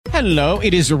Hello,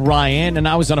 it is Ryan, and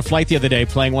I was on a flight the other day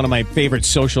playing one of my favorite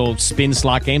social spin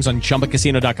slot games on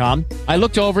ChumbaCasino.com. I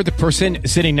looked over at the person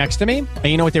sitting next to me, and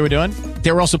you know what they were doing?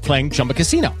 They were also playing Chumba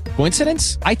Casino.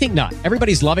 Coincidence? I think not.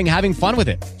 Everybody's loving having fun with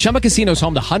it. Chumba Casino is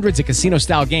home to hundreds of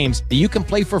casino-style games that you can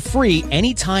play for free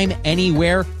anytime,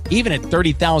 anywhere, even at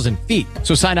 30,000 feet.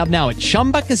 So sign up now at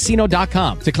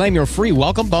ChumbaCasino.com to claim your free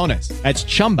welcome bonus. That's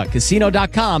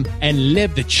ChumbaCasino.com and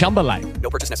live the Chumba life. No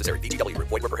purchase necessary. VGW.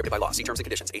 Void where prohibited by law. See terms and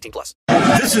conditions. 18+.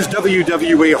 This is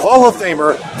WWE Hall of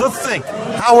Famer, The Think,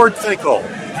 Howard Finkel,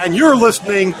 and you're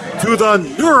listening to the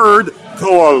Nerd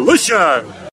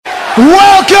Coalition.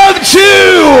 Welcome to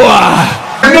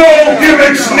No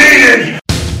Gimmicks Needed.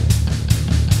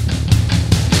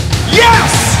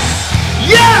 Yes!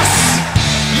 Yes!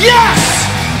 Yes!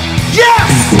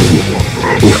 Yes!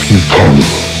 If you can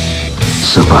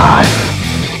survive,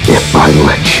 if I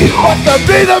let you. But to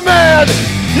be the man,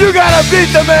 you gotta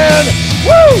beat the man.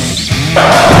 Woo!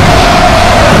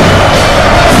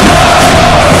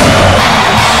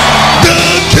 The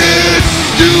kid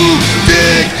you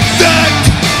dig that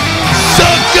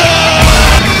sucker.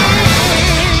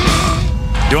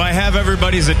 Do I have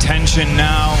everybody's attention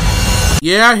now?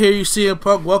 Yeah, I hear you, CM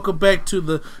Punk. Welcome back to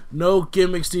the No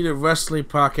Gimmicks Needed Wrestling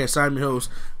Podcast. I'm your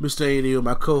host, Mr. A&E,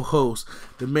 my co-host,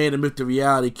 the man, the myth, the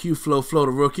reality, Q-Flow, Flow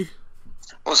the Rookie.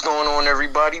 What's going on,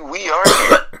 everybody? We are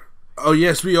here. Oh,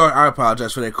 yes, we are. I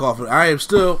apologize for that coughing. I am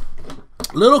still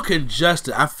a little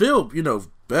congested. I feel,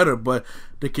 better, but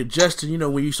the congestion,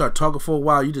 when you start talking for a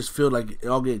while, you just feel like it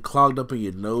all getting clogged up in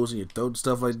your nose and your throat and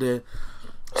stuff like that.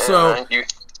 Yeah, so man, you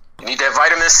need that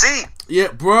vitamin C. Yeah,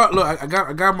 bro. Look, I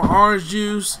got my orange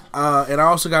juice, and I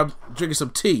also got drinking some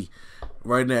tea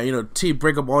right now. Tea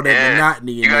break up all that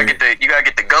monotony. You gotta get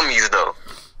the gummies though.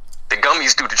 The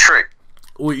gummies do the trick.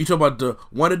 Wait, you talking about the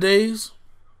one-a-days?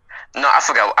 No, I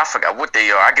forgot what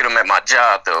they are. I get them at my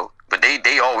job though, but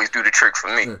they always do the trick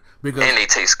for me, and they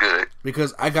taste good.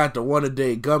 Because I got the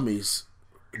one-a-day gummies,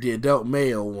 the adult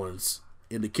male ones,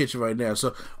 in the kitchen right now.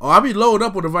 So, I'll be loaded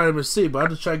up on the vitamin C, but I'm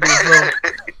just trying to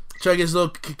get this little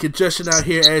congestion out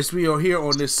here as we are here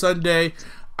on this Sunday.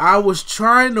 I was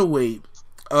trying to wait,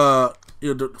 for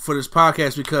this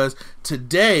podcast because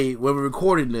today, when we're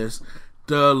recording this,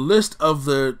 the list of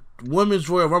the Women's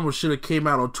Royal Rumble should have came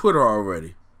out on Twitter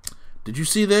already. Did you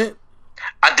see that?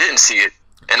 I didn't see it,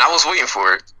 and I was waiting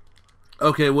for it.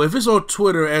 Okay, well, if it's on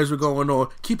Twitter as we're going on,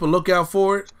 keep a lookout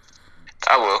for it.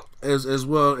 I will. As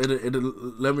well,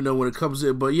 and let me know when it comes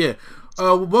in. But yeah,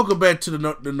 welcome back to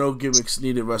the No Gimmicks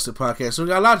Needed Wrestling Podcast. So we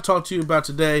got a lot to talk to you about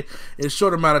today in a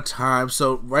short amount of time.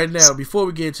 So right now, before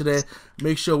we get into that,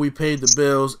 make sure we pay the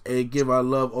bills and give our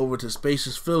love over to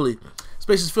Spacious Philly.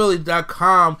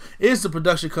 SpaciousPhilly.com is the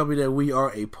production company that we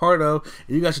are a part of,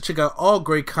 and you guys should check out all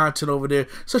great content over there,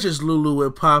 such as Lulu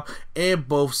and Pop and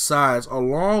Both Sides,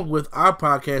 along with our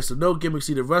podcast, the No Gimmicks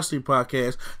Needed Wrestling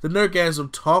Podcast, the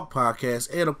Nerdgasm Talk Podcast,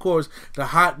 and of course, the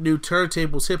hot new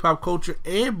Turntables, Hip Hop Culture,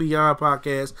 and Beyond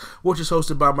Podcast, which is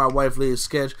hosted by my wife, Leah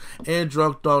Sketch, and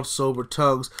Drunk Dog Sober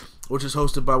Tongues, which is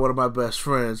hosted by one of my best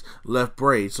friends, Left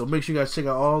Braid. So make sure you guys check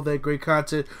out all that great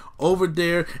content over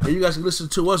there. And you guys can listen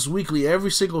to us weekly every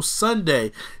single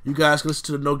Sunday. You guys can listen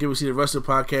to the No Gimmicks Needed Wrestling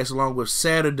Podcast along with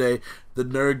Saturday, the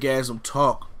Nerdgasm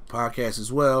Talk Podcast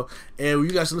as well. And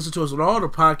you guys can listen to us on all the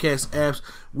podcast apps.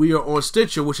 We are on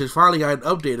Stitcher, which has finally gotten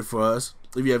updated for us.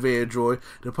 If you have Android,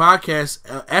 the podcast,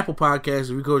 Apple Podcasts,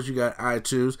 and of course you got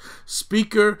iTunes,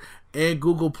 Speaker, and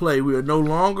Google Play. We are no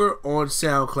longer on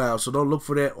SoundCloud, so don't look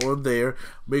for that on there.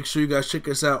 Make sure you guys check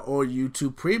us out on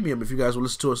YouTube Premium if you guys will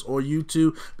listen to us on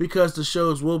YouTube, because the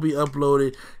shows will be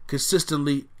uploaded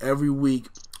consistently every week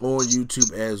on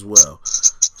YouTube as well.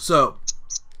 So,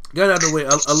 got out of the way.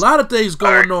 A lot of things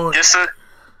going on. Just a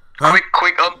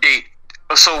quick update.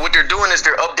 So what they're doing is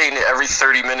they're updating it every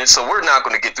 30 minutes, so we're not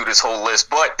going to get through this whole list,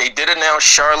 but they did announce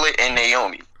Charlotte and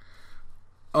Naomi.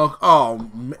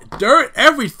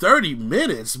 Every 30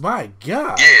 minutes, my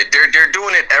God. Yeah, they're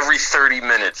doing it every 30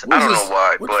 minutes. I don't know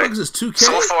why, what but the fuck is this, 2K?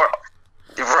 So far,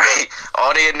 right,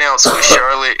 all they announced was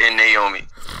Charlotte and Naomi.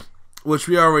 Which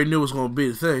we already knew was going to be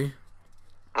the thing.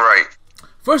 Right.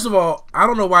 First of all, I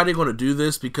don't know why they're going to do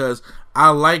this, because I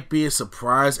like being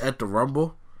surprised at the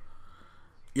Rumble.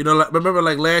 Remember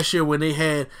last year when they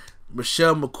had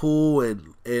Michelle McCool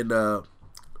and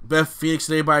Beth Phoenix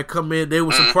and everybody come in, they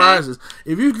were surprises.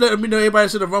 If you let me know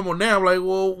everybody's in the Rumble now, I'm like,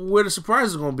 well, where the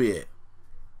surprises gonna be at?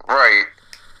 Right.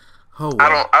 Oh, wow. I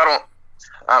don't know.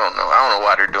 I don't know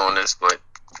why they're doing this, but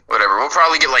whatever. We'll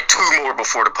probably get like 2 more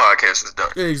before the podcast is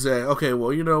done. Exactly. Okay.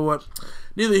 Well, you know what?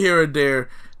 Neither here or there.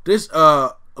 This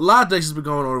a lot of things has been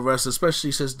going on in wrestling,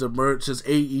 especially since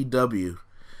AEW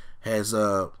has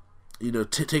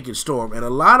taking storm, and a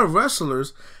lot of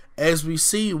wrestlers, as we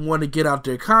see, want to get out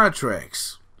their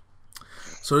contracts.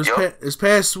 So this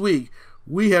past week,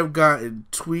 we have gotten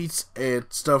tweets and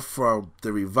stuff from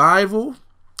the Revival,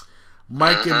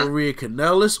 Mike and Maria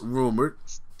Kanellis, rumored,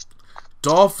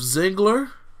 Dolph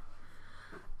Ziggler,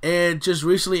 and just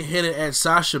recently hinted at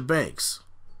Sasha Banks.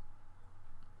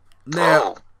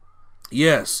 Now,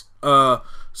 yes, so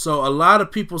a lot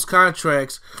of people's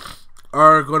contracts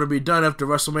are going to be done after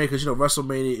WrestleMania, because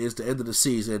WrestleMania is the end of the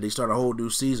season, and they start a whole new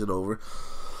season over.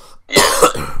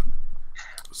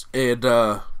 And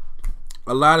a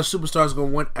lot of superstars are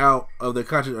going to went out of their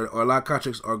contract, or a lot of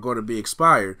contracts are going to be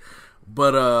expired.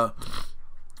 But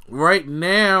right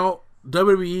now,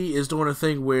 WWE is doing a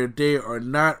thing where they are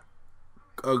not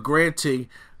granting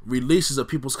releases of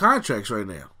people's contracts right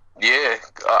now. Yeah,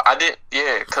 I did.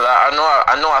 Yeah, because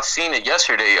I know I've seen it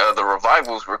yesterday. The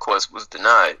Revival's request was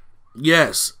denied.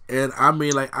 Yes, and I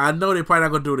mean, like, I know they're probably not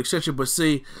going to do an extension, but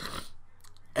see,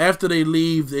 after they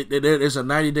leave, there's a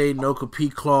 90-day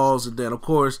no-compete clause, and then, of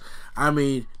course, I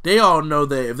mean, they all know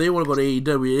that if they want to go to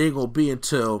AEW, it ain't going to be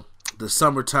until the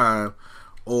summertime,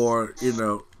 or,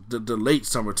 the late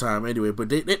summertime anyway. But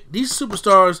these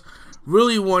superstars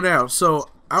really want out. So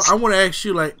I want to ask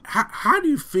you, like, how do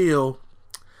you feel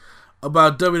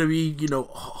about WWE,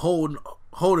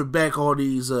 holding back all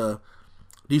these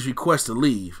requests to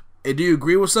leave? And do you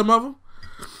agree with some of them?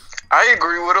 I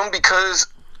agree with them because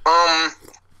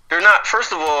they're not.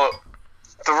 First of all,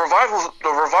 the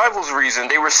Revival's reason,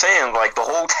 they were saying like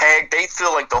they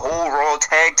feel like the whole Raw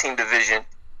tag team division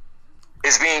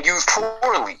is being used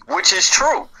poorly, which is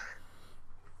true.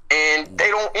 And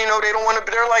they don't want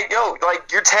to. They're like, yo,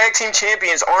 like your tag team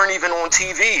champions aren't even on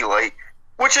TV, like,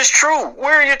 which is true.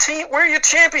 Where are your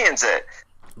champions at?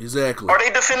 Exactly. Are they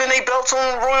defending their belts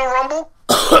on Royal Rumble?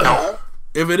 No.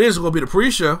 If it is, it's gonna be the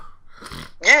pre-show.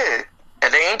 Yeah,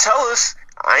 and they ain't tell us.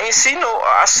 I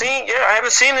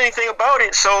haven't seen anything about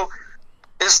it. So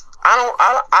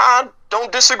I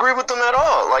don't disagree with them at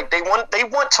all. Like they want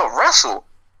to wrestle.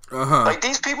 Like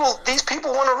these people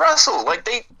want to wrestle. Like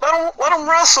they let them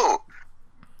wrestle.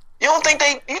 You think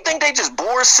they just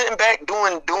bored sitting back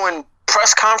doing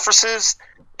press conferences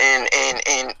and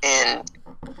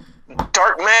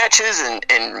dark matches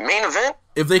and main event?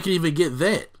 If they can even get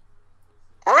that.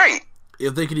 Right.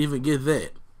 If they can even get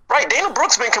that. Right. Dana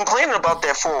Brooke's been complaining about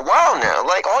that for a while now.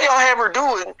 Like, all y'all have her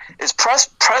doing is press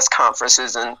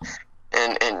conferences and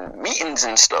meetings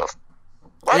and stuff.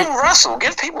 Let them wrestle.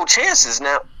 Give people chances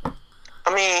now.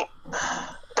 I mean,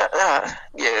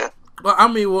 yeah. Well,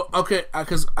 I mean, well, okay,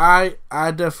 because I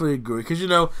definitely agree. Because,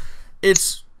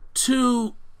 it's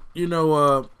too,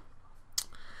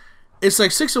 it's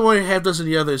like 6 of one and a half dozen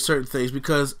the other in certain things.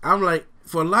 Because I'm like,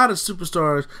 for a lot of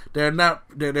superstars they're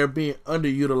being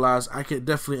underutilized, I can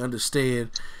definitely understand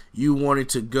you wanting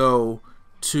to go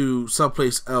to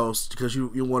someplace else because you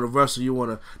want to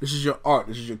wrestle. This is your art,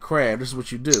 this is your craft, this is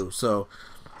what you do. So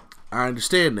I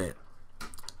understand that.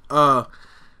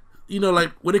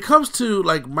 Like when it comes to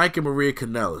like Mike and Maria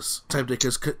Kanellis type thing,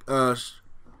 because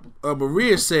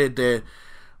Maria said that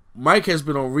Mike has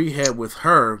been on rehab with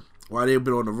her while they've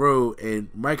been on the road, and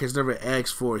Mike has never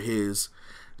asked for his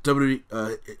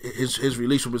his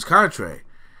release from his contract.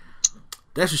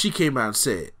 That's what she came out and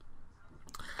said.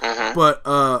 But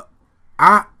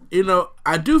I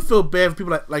do feel bad for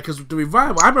people like because the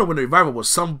Revival. I remember when the Revival was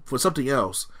something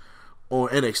else on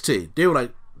NXT. They were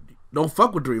like, don't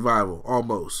fuck with the Revival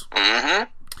almost. And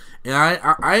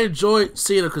I enjoyed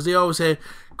seeing them because they always had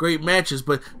great matches.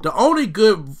 But the only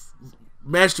good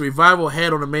match the Revival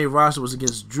had on the main roster was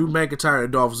against Drew McIntyre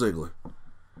and Dolph Ziggler.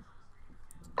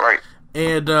 Right.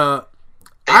 And y'all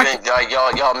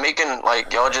making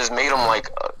like y'all just made them like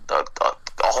a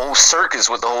whole circus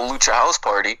with the whole Lucha House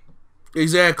Party.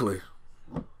 Exactly.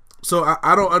 So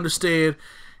I don't understand,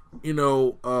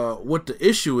 what the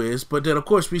issue is. But then of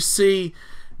course we see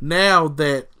now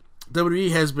that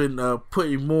WWE has been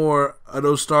putting more of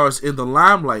those stars in the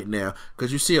limelight now,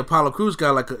 because you see Apollo Crews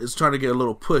guy is trying to get a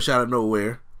little push out of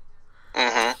nowhere.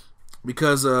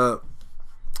 Because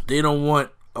they don't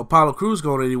want Apollo Crews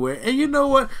going anywhere. And you know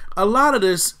what? A lot of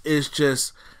this is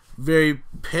just very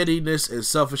pettiness and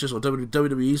selfishness on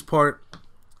WWE's part.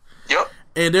 Yep.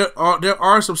 And there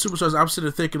are some superstars I'm sitting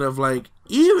there thinking of, like,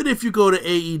 even if you go to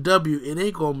AEW, it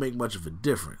ain't going to make much of a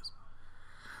difference.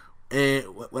 And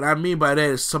what I mean by that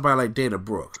is somebody like Dana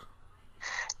Brooke.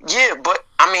 Yeah, but,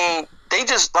 I mean, they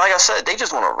just, like I said, they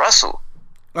just want to wrestle.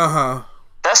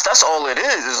 That's all it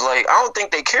is like, I don't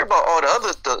think they care about all the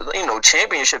other,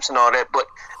 championships and all that, but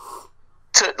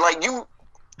to, like,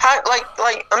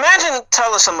 imagine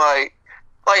telling somebody,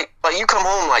 like you come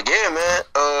home like, yeah, man,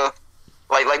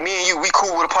 Like me and you, we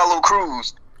cool with Apollo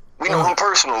Crews. We know him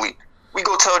personally. We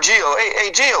go tell Gio, hey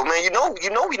Gio, man,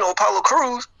 we know Apollo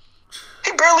Crews.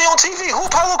 He barely on TV. Who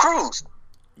Apollo Crews?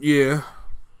 Yeah.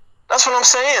 That's what I'm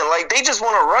saying. Like, they just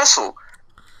want to wrestle.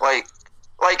 I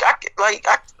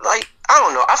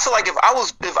don't know. I feel like if I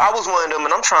was one of them,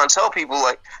 and I'm trying to tell people,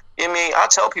 like, I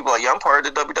tell people, like, yeah, I'm part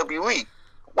of the WWE.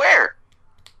 Where?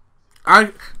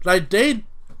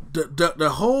 The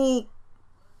whole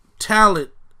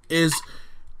talent is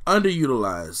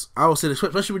underutilized. I would say,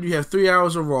 especially when you have 3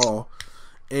 hours of Raw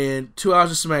and 2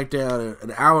 hours of SmackDown,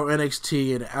 an hour of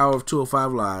NXT, and an hour of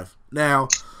 205 Live. Now,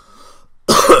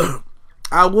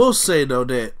 I will say though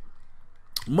that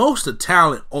most of the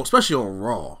talent, especially on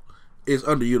Raw, is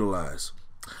underutilized.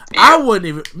 Yeah. I wouldn't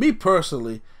even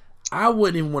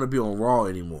want to be on Raw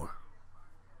anymore.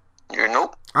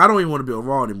 Nope. I don't even want to be on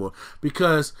Raw anymore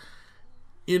because,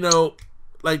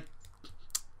 like,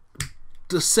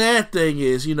 the sad thing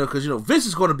is, because Vince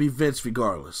is going to be Vince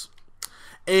regardless,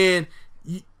 and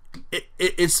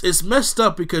it's messed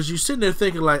up because you're sitting there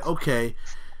thinking like, okay,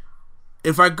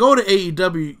 if I go to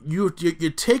AEW, you're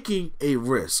taking a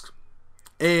risk,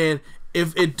 and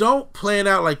if it don't plan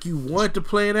out like you want it to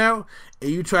plan out,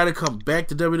 and you try to come back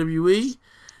to WWE,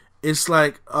 it's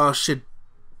like, oh shit,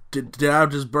 did I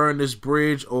just burn this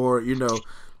bridge, or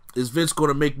is Vince going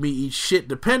to make me eat shit?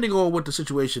 Depending on what the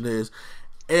situation is,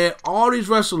 and all these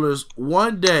wrestlers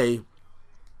one day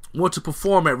want to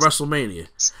perform at WrestleMania.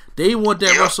 They want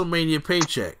that WrestleMania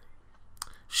paycheck.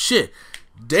 Shit.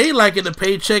 They liking the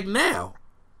paycheck now.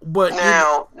 But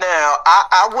now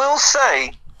I will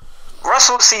say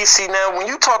see now when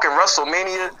you talking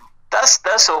WrestleMania,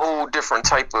 that's a whole different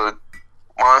type of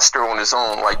monster on its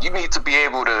own. Like, you need to be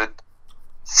able to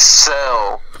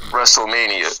sell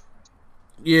WrestleMania.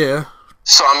 Yeah.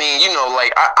 So I mean,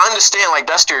 like, I understand, like,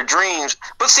 that's their dreams,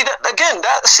 but see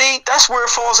that's where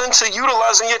it falls into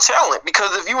utilizing your talent.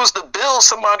 Because if you was to build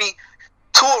somebody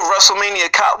to a WrestleMania,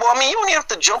 well, I mean, you don't even have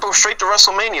to jump them straight to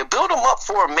WrestleMania. Build them up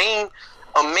for a main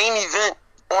event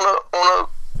on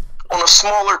a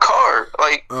smaller card,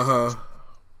 like, I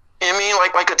mean,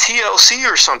 like a TLC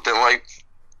or something. Like,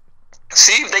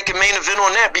 see if they can main event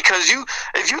on that. Because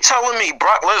if you telling me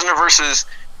Brock Lesnar versus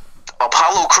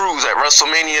Apollo Crews at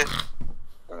WrestleMania,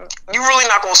 you really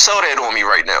not gonna sell that on me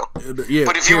right now. Yeah,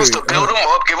 but if you was to build him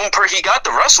up, give him he got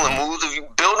the wrestling moves. If you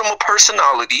build him a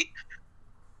personality,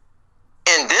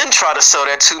 and then try to sell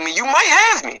that to me, you might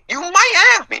have me.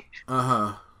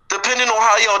 Depending on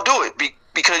how y'all do it,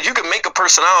 because you can make a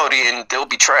personality and they'll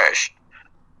be trash.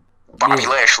 Bobby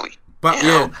Lashley,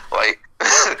 like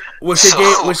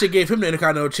which they gave him the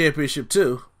Intercontinental Championship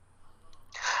too.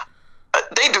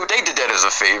 They did that as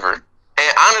a favor,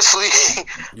 and honestly,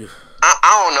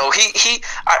 I don't know.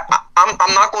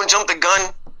 I'm not going to jump the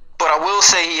gun, but I will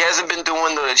say he hasn't been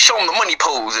doing the show him the money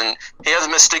pose, and he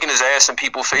hasn't been sticking his ass in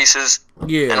people's faces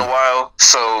in a while.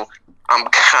 So I'm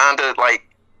kind of like,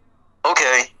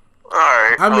 okay, all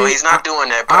right. I mean, he's not doing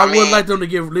that. But I would like them to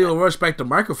give Leo Rush back the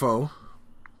microphone.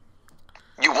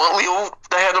 You want Leo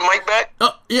to have the mic back?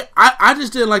 Yeah, I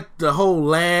just didn't like the whole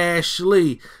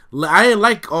Lashley. I didn't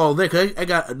like all that because I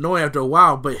got annoying after a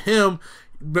while. But him,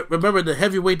 remember the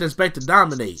heavyweight that's back to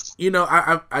dominate.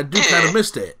 I do kind of miss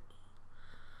that.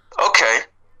 Okay.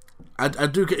 I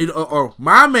do, or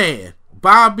my man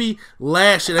Bobby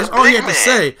Lashley. That's all he had to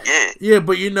say. Yeah,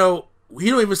 but he don't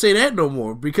even say that no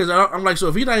more because I'm like, so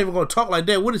if he's not even going to talk like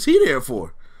that, what is he there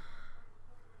for?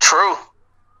 True.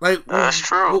 Like, that's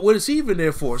true. What is he even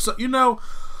there for? So with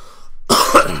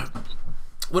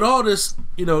all this,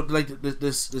 like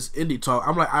this indie talk,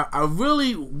 I'm like, I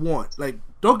really want, like,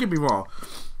 don't get me wrong,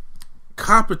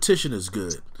 competition is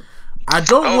good. I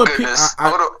don't want people.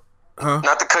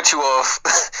 Not to cut you off,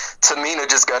 Tamina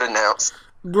just got announced.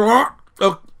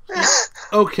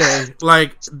 Okay,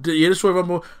 like, this way,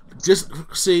 Rumble. Just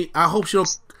see. I hope she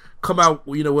don't come out,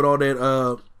 with all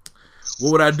that.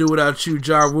 What would I do without you,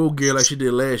 Ja Rule gear like she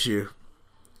did last year?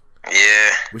 Yeah.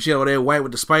 When she had all that white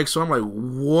with the spikes, so I'm like,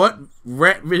 what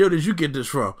rap video did you get this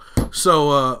from?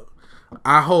 So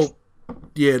I hope,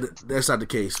 that's not the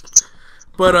case.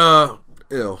 But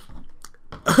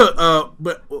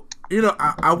but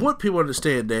I want people to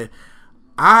understand that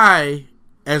I,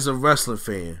 as a wrestling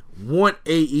fan, want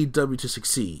AEW to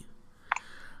succeed.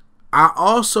 I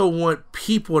also want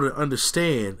people to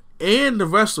understand, and the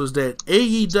wrestlers, that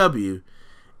AEW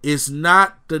is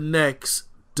not the next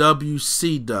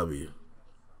WCW.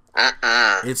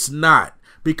 It's not,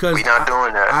 because we're not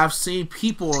doing that. I've seen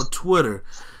people on Twitter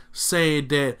saying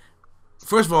that,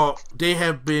 first of all, they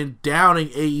have been downing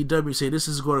AEW, saying this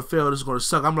is going to fail, this is going to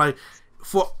suck. I'm like,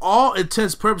 for all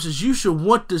intents and purposes, you should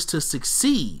want this to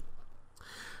succeed.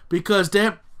 because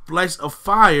that lights a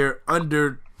fire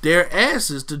under their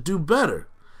asses to do better.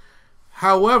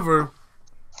 However,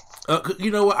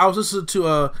 you know what? I was listening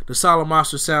to the Solid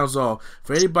Monster Sounds Off.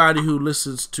 For anybody who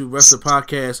listens to wrestling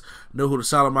podcasts, know who the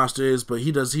Solid Monster is, but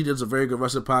he does a very good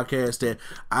wrestling podcast that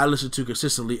I listen to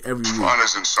consistently every week. Fun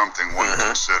isn't something one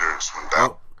considers when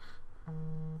doubt.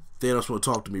 Thanos want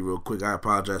to talk to me real quick. I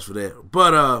apologize for that.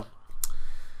 But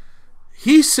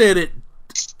he said it.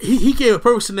 He gave a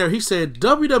perfect scenario. He said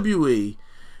WWE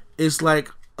is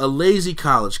like a lazy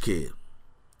college kid.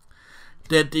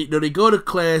 That they go to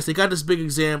class, they got this big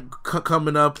exam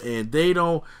coming up, and they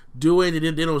don't do it,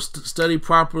 they don't study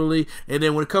properly, and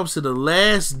then when it comes to the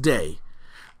last day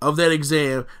of that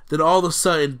exam, then all of a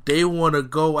sudden they want to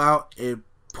go out and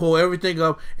pull everything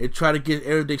up and try to get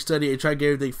everything studied and try to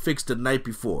get everything fixed the night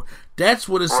before. That's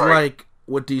what it's like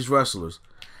with these wrestlers.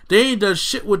 They ain't done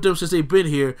shit with them since they've been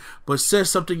here, but since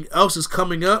something else is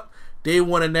coming up, they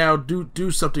want to now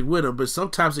do something with them, but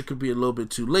sometimes it could be a little bit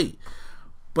too late.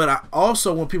 But I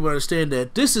also want people to understand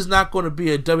that this is not going to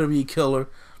be a WWE killer.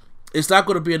 It's not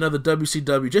going to be another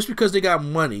WCW. Just because they got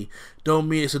money don't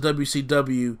mean it's a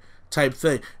WCW type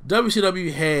thing.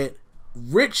 WCW had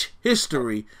rich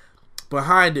history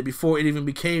behind it before it even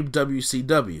became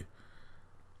WCW.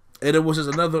 And it was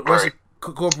just another wrestling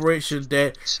corporation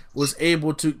that was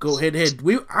able to go head to head.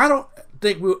 I don't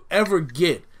think we'll ever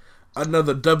get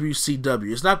another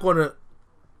WCW. It's not going to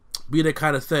be that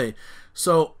kind of thing.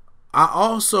 So I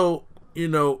also,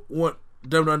 want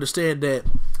them to understand that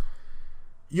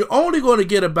you're only going to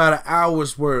get about an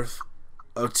hour's worth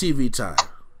of TV time.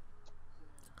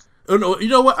 Oh, no, you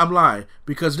know what? I'm lying.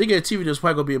 Because if they get TV, there's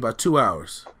probably going to be about 2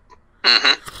 hours.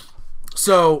 Mm-hmm.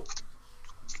 So.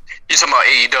 You're talking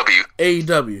about AEW?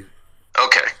 AEW.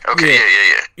 Okay.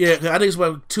 Yeah. Yeah, I think it's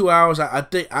about 2 hours. I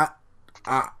think, I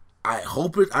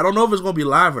hope it. I don't know if it's going to be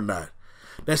live or not.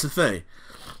 That's the thing.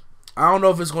 I don't know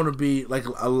if it's going to be like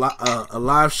a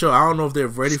live show. I don't know if they're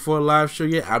ready for a live show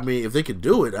yet. I mean, if they can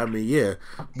do it, yeah,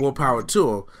 more power to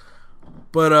them.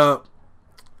 But,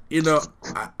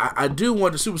 I do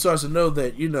want the superstars to know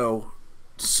that,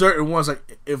 certain ones,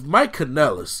 like if Mike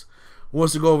Kanellis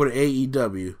wants to go over to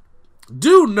AEW,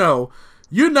 do know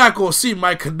you're not going to see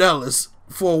Mike Kanellis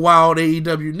for a while on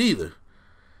AEW neither.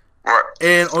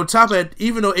 And on top of that,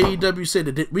 even though AEW said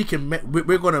that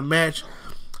we're going to match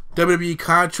WWE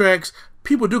contracts,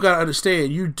 people do got to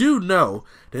understand, you do know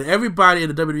that everybody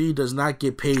in the WWE does not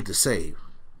get paid the same.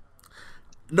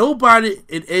 Nobody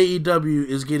in AEW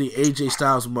is getting AJ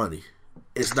Styles money.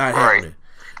 It's not happening.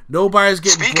 Nobody's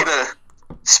getting...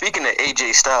 Speaking of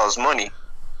AJ Styles money,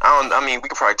 we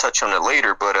could probably touch on it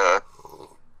later, but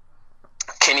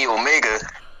Kenny Omega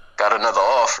got another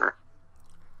offer.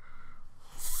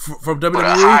 From WWE? But a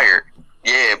higher.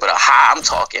 Yeah, but a high, I'm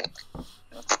talking...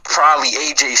 probably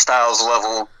AJ Styles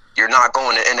level. You're not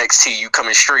going to NXT. You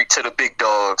coming straight to the big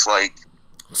dogs.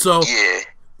 Yeah.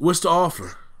 What's the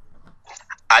offer?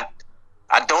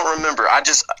 I don't remember. I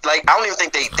don't even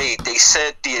think they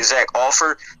said the exact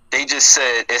offer. They just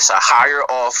said it's a higher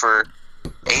offer,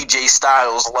 AJ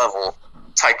Styles level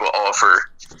type of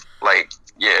offer.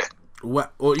 Yeah.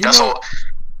 What? Well, that's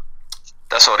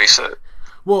all they said.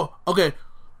 Well, okay.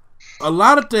 A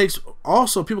lot of things.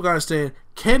 Also, people gotta understand.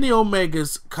 Kenny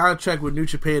Omega's contract with New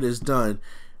Japan is done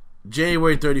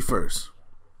January 31st.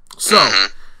 So,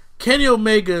 Kenny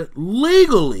Omega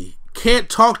legally can't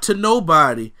talk to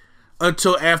nobody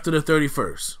until after the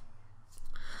 31st.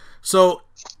 So,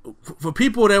 for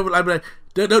people that would like,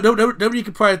 WWE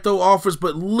can probably throw offers,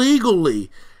 but legally,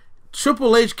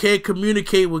 Triple H can't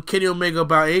communicate with Kenny Omega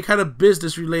about any kind of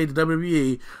business related to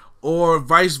WWE or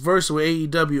vice versa with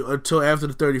AEW until after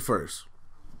the 31st.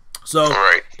 So,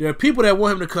 there are people that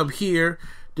want him to come here.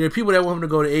 There are people that want him to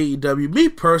go to AEW. Me,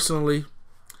 personally,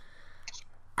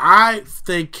 I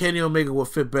think Kenny Omega will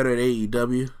fit better at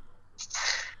AEW.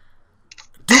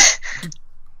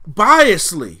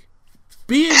 Biasly.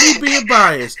 Being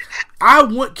biased, I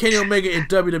want Kenny Omega in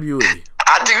WWE.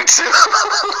 I do too.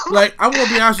 I'm gonna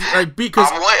be honest with you, because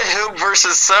I want him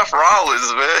versus Seth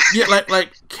Rollins, man. Yeah,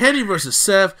 like Kenny versus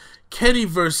Seth, Kenny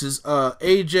versus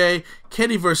AJ,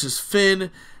 Kenny versus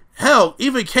Finn. Hell,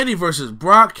 even Kenny versus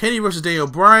Brock, Kenny versus Daniel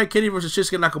Bryan, Kenny versus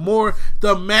Shinsuke Nakamura.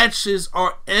 The matches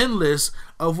are endless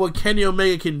of what Kenny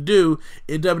Omega can do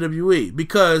in WWE,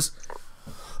 because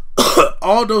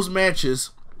all those matches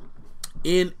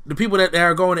in the people that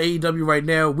are going to AEW right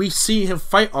now, we see him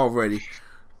fight already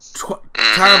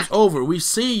times over. We've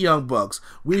seen Young Bucks,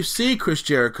 we've seen Chris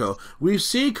Jericho, we've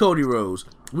seen Cody Rhodes,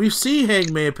 we've seen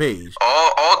Hangman Page.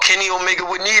 All Kenny Omega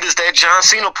would need is that John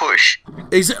Cena push.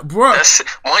 Bro.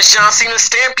 Once John Cena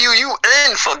stamp you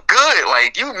in for good.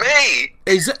 Like, you made.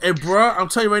 And bro, I'm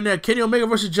telling you right now, Kenny Omega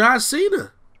versus John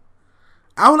Cena.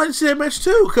 I would like to see that match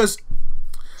too, because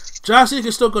John Cena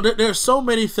can still go. There's so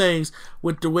many things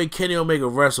with the way Kenny Omega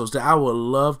wrestles that I would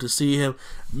love to see him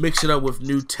mix it up with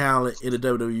new talent in the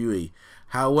WWE.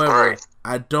 However,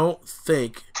 I don't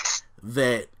think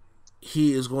that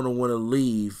he is going to want to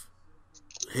leave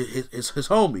his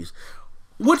homies,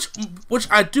 which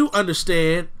I do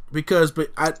understand, because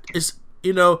it's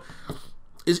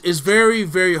very,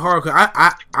 very hard.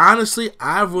 I honestly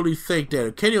really think that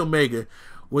if Kenny Omega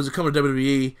was to come to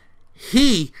WWE,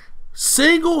 he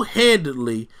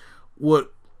single-handedly would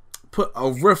put a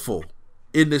riffle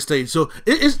in this thing. So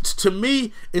it's, to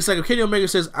me, it's like if Kenny Omega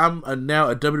says, I'm now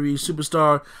a WWE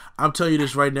superstar, I'm telling you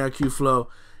this right now, Q-Flow,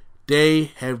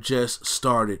 they have just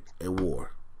started a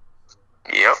war.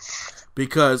 Yep.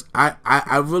 Because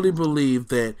I really believe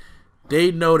that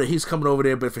they know that he's coming over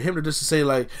there, but for him to just say,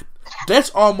 like, that's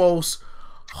almost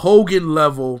Hogan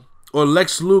level or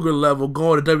Lex Luger level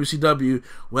going to WCW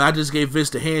when I just gave Vince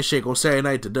the handshake on Saturday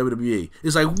night to WWE.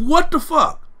 It's like, what the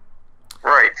fuck?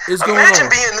 Right. Imagine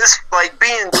being this, like,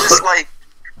 imagine,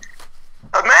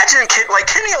 like,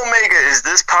 Kenny Omega is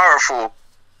this powerful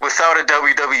without a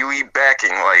WWE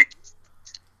backing, like.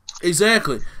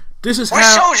 Exactly. This is what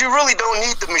shows you really don't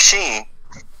need the machine.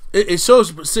 It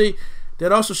shows, but see,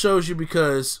 that also shows you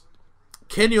because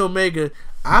Kenny Omega,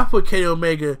 I put Kenny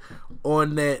Omega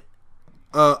on that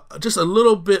just a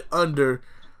little bit under,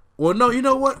 well, no, you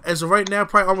know what? As of right now,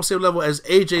 probably almost same level as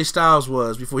AJ Styles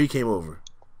was before he came over.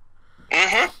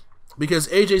 Mm-hmm. Because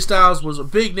AJ Styles was a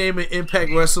big name in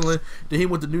Impact Wrestling. Then he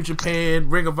went to New Japan,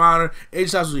 Ring of Honor. AJ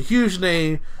Styles was a huge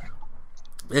name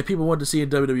that people wanted to see in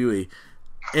WWE.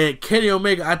 And Kenny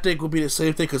Omega, I think, will be the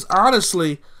same thing. Because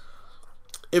honestly,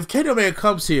 if Kenny Omega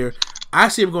comes here, I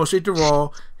see him going straight to Raw,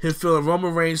 him filling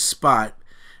Roman Reigns' spot,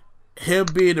 him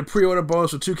being the pre-order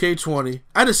bonus for 2K20.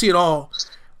 I just see it all.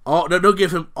 They'll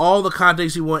give him all the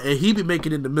context he wants, and he be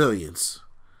making in the millions.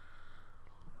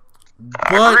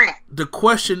 But the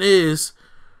question is,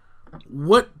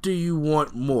 what do you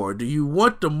want more? Do you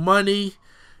want the money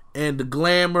and the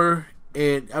glamour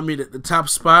and, I mean, the top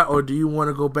spot, or do you want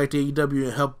to go back to AEW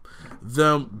and help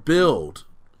them build?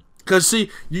 Because, see,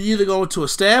 you're either going to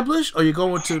establish or you're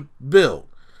going to build.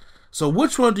 So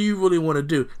which one do you really want to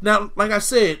do? Now, like I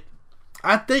said,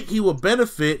 I think he will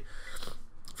benefit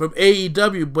from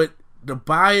AEW, but the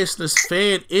biasness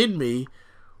fan in me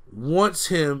wants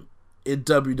him in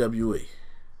WWE.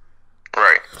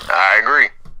 Right. I agree.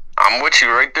 I'm with you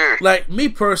right there. Like, me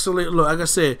personally, look, like I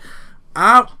said,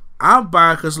 I'm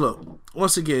buying, because look,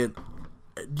 once again,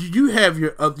 you have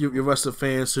your wrestling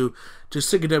fans who just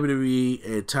sick of WWE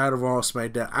and tired of Raw and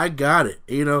SmackDown. I got it.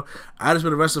 You know, I just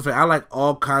been a wrestling fan. I like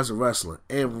all kinds of wrestling.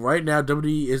 And right now,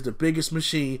 WWE is the biggest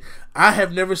machine. I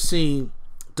have never seen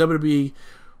WWE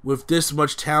with this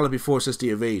much talent before since the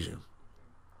Invasion.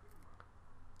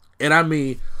 And I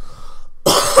mean,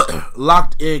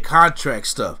 locked in contract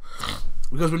stuff.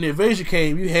 Because when the Invasion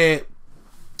came, you had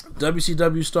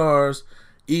WCW stars,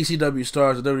 ECW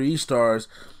stars, and WWE stars,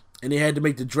 and they had to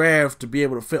make the draft to be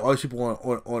able to fit all these people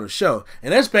on a show.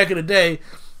 And that's back in the day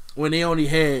when they only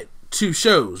had 2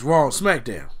 shows, Raw and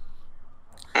SmackDown.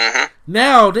 Mm-hmm.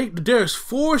 Now there's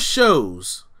 4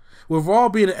 shows, with Raw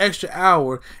being an extra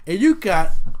hour, and you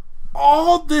got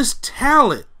all this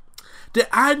talent that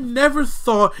I never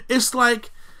thought. It's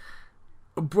like,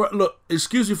 bro, look,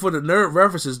 excuse me for the nerd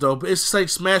references though, but it's like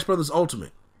Smash Brothers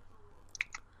Ultimate.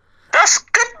 That's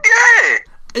good, yeah.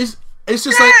 It's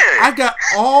just like, I got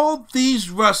all these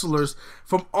wrestlers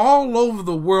from all over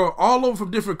the world, all over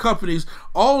from different companies,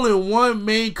 all in one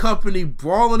main company,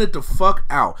 brawling it the fuck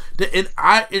out. And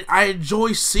I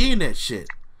enjoy seeing that shit.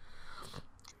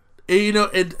 And, you know,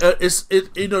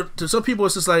 you know, to some people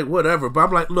it's just like whatever. But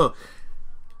I'm like, look,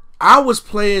 I was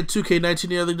playing 2K19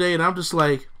 the other day, and I'm just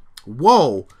like,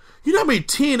 whoa, you know how many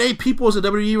TNA people is in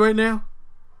WWE right now?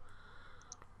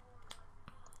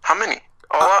 How many?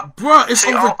 Bro, it's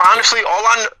see, over. Honestly,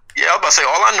 I was about to say,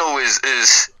 all I know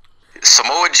is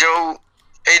Samoa Joe,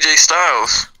 AJ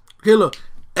Styles. Here, look,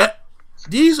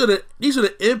 these are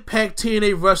the Impact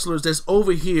TNA wrestlers that's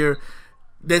over here.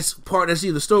 That's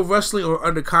either still wrestling or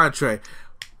under contract.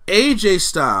 AJ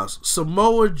Styles,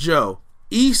 Samoa Joe,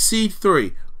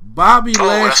 EC3, Bobby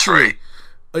Lashley.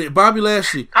 That's right. Bobby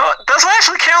Lashley. Does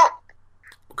Lashley count?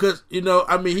 Because, you know,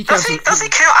 I mean, does he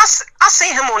count? I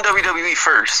seen him on WWE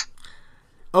first.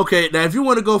 Okay, now if you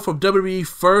want to go from WWE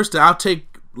first, I'll take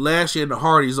Lashley and the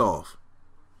Hardys off.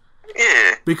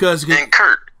 Yeah. Because and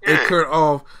Kurt. Yeah. And Kurt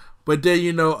off. But then,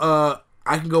 you know,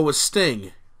 I can go with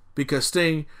Sting because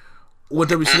Sting went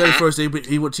WCW first. He went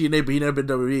TNA, but he never been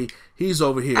WWE. He's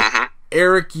over here.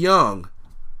 Eric Young,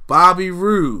 Bobby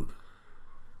Roode.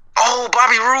 Oh,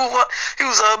 Bobby Roode, he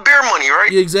was Beer Money, right?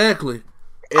 Yeah, exactly.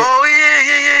 And,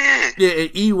 Yeah,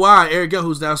 and EY, Eric Young,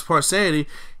 who's now part of Sanity,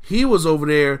 he was over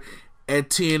there at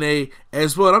TNA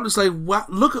as well. And I'm just like, wow,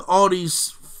 look at all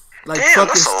these, like, damn,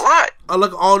 that's a lot.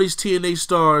 Look at all these TNA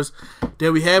stars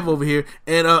that we have over here.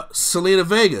 And Selena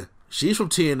Vega, she's from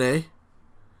TNA.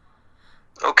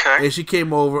 Okay. And she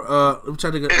came over. I'm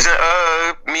trying to think. Is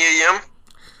it Mia Yim?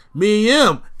 Mia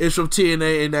Yim is from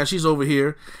TNA, and now she's over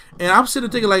here. And I'm sitting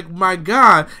there thinking, like, my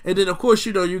God. And then, of course,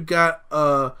 you know, you got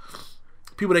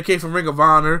people that came from Ring of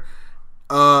Honor.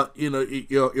 You know,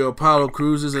 your Apollo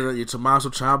Cruzes and your Tommaso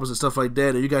Ciampas and stuff like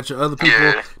that. And you got your other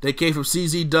people that came from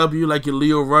CZW, like your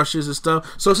Leo Rushes and stuff.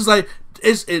 So it's just like,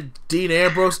 it's Dean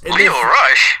Ambrose. And Leo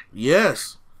Rush?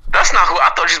 Yes. That's not who I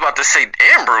thought you was about to say.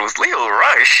 Ambrose. Leo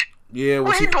Rush. Yeah,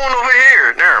 what he doing over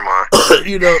here? Never mind.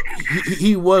 You know,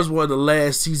 he was one of the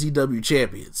last CZW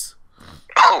champions.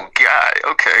 Oh God,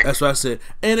 okay. That's what I said.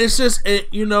 And it's just,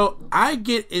 you know, I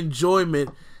get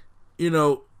enjoyment, you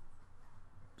know,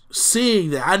 seeing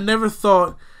that. I never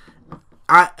thought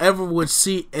I ever would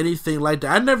see anything like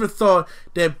that. I never thought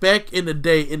that back in the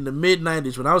day, in the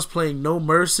mid-90s, when I was playing No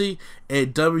Mercy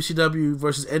and WCW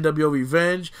versus NWO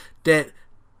Revenge, that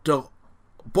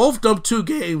both them two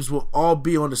games will all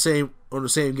be on the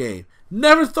same game.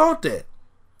 Never thought that.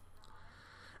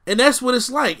 And that's what it's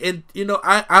like. And, you know,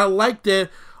 I like that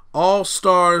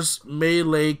all-stars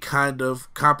melee kind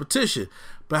of competition.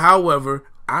 But, however,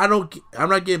 I'm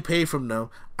not getting paid from them.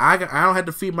 I don't have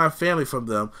to feed my family from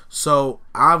them. So,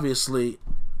 obviously,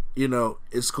 you know,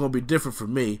 it's going to be different for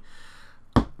me.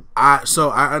 So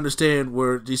I understand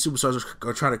where these superstars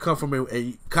are trying to come from,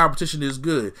 and competition is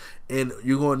good, and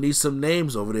you're going to need some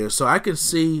names over there. So I can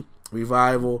see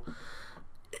Revival.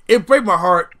 It breaks my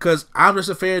heart because I'm just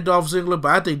a fan of Dolph Ziggler, but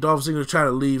I think Dolph Ziggler trying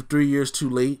to leave 3 years too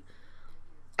late.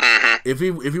 If he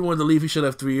wanted to leave, he should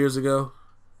have 3 years ago.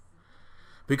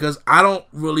 Because I don't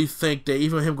really think that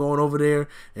even him going over there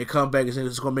and come back and saying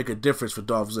it's going to make a difference for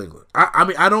Dolph Ziggler. I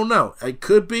mean, I don't know. It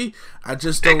could be. I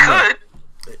just don't know.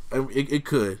 It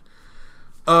could.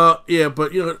 Yeah,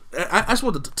 but, you know, I just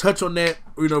wanted to touch on that,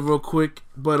 you know, real quick.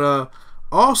 But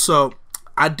also,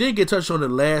 I did get touched on it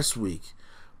last week,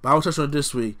 but I will touch on it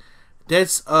this week.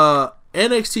 That's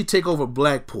NXT Takeover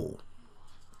Blackpool.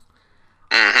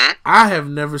 I have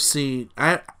never seen.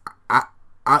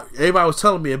 Everybody was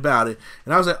telling me about it,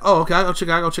 and I was like, "Oh, okay, I'll go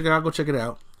check it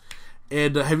out."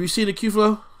 And have you seen the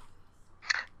Q-Flow?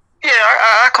 Yeah,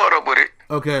 I caught up with it.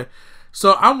 Okay,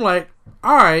 so I'm like,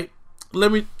 all right,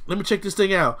 let me check this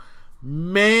thing out.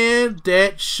 Man,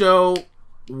 that show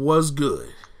was good.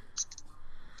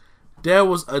 That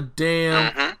was a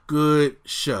damn good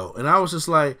show, and I was just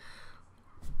like,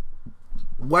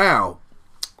 wow,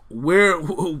 where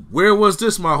was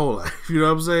this my whole life? You know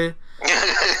what I'm saying?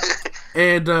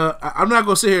 And I'm not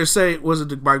gonna sit here and say was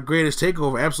it my greatest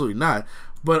takeover? Absolutely not.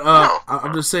 But No.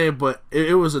 I'm just saying. But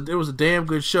it was a damn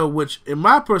good show. Which, in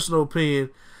my personal opinion,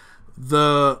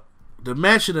 the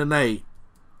match of the night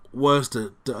was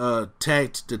the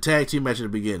tag team match at the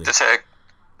beginning. The tag,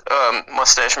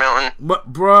 Mustache Mountain,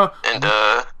 bruh. and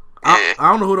I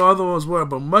don't know who the other ones were,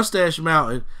 but Mustache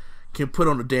Mountain can put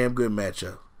on a damn good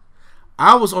matchup.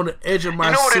 I was on the edge of my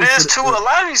seat. You know what it is too? A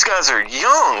lot of these guys are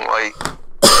young. Like,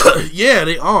 yeah,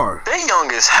 they are. They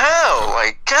young as hell.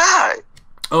 Like, God.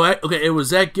 Oh, okay. It was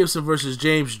Zach Gibson versus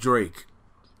James Drake.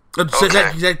 Okay.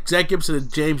 Zach Gibson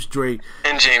and James Drake.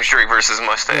 And James Drake versus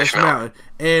Mustache Mountain.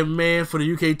 And man, for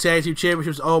the UK Tag Team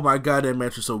Championships, oh my God, that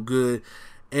match was so good.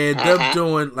 And them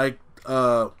doing like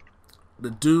the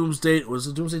Doomsday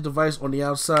device on the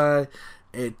outside,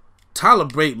 and Tyler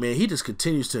Bate, man, he just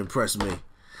continues to impress me.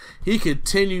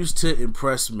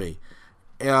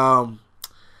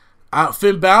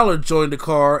 Finn Balor joined the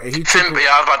car, and he Finn.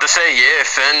 Yeah, I was about to say, yeah,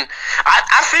 Finn.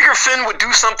 I figured Finn would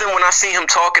do something when I see him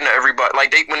talking to everybody.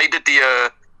 Like when they did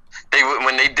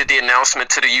the announcement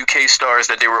to the UK stars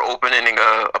that they were opening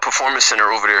a performance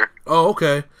center over there. Oh,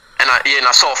 okay. And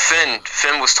I saw Finn.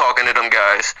 Finn was talking to them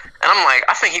guys, and I'm like,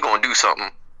 I think he's gonna do something.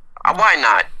 Why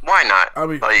not? I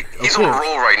mean, like, he's on a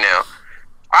roll right now.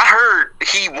 I heard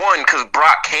he won because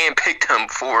Brock handpicked him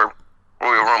for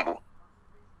Royal Rumble.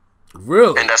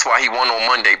 Really? And that's why he won on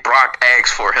Monday. Brock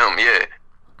asked for him, yeah.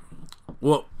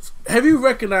 Well, have you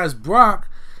recognized Brock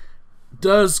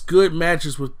does good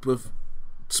matches with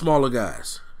smaller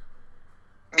guys?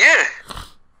 Yeah.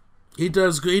 He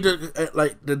does good. He does,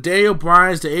 like the Daniel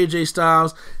Bryans, the AJ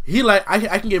Styles.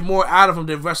 I can get more out of him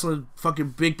than wrestling fucking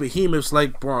big behemoths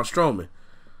like Braun Strowman.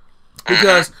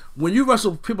 Because when you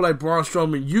wrestle people like Braun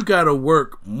Strowman, you gotta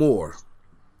work more.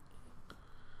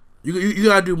 You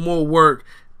gotta do more work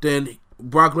than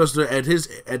Brock Lesnar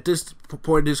at this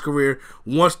point in his career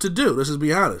wants to do. Let's just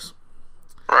be honest.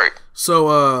 Right.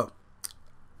 So,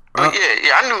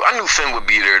 I knew Finn would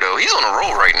be there though. He's on a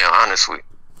roll right now, honestly.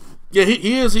 Yeah,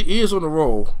 he is on the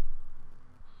roll.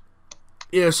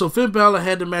 Yeah, so Finn Balor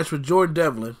had the match with Jordan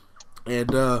Devlin, and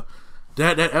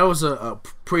that was a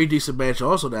pretty decent match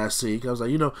also that I see. I was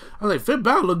like, Finn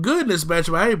Balor looked good in this match,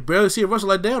 but I ain't barely see him wrestle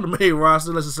like that on the main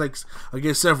roster unless it's like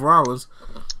against Seth Rollins.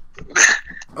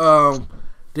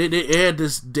 They had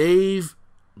this Dave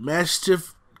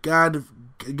Mastiff guy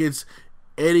against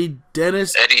Eddie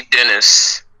Dennis.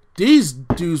 These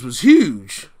dudes was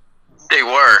huge. They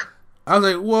were. I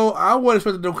was like, well, I wasn't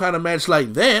expecting no kind of match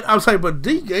like that. I was like, but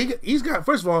he's got,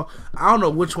 first of all, I don't know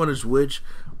which one is which,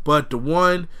 but the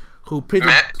one who picked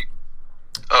up...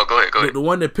 Oh, go ahead. The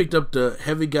one that picked up the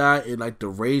heavy guy in like the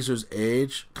Razor's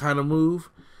Edge kind of move,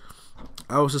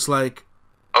 I was just like...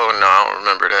 Oh, no, I don't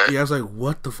remember that. Yeah, I was like,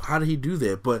 what the... How did he do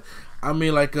that? But, I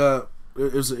mean, like, it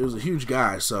was a huge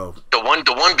guy, so... The one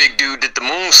big dude did the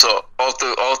moonsault off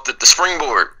the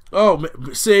springboard. Oh,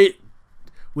 see...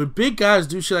 When big guys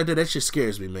do shit like that shit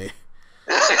scares me, man.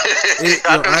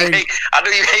 I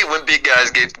know you hate when big guys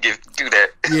do that.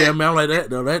 Yeah, man, I'm like that.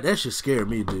 No, that shit scared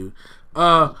me, dude.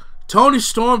 Toni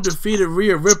Storm defeated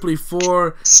Rhea Ripley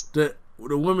for the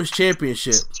women's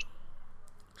championship,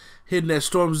 hitting that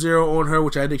Storm Zero on her,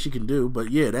 which I think she can do.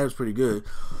 But yeah, that was pretty good.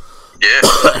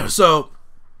 Yeah. So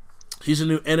she's a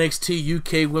new NXT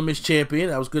UK Women's Champion.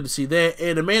 That was good to see that.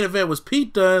 And the main event was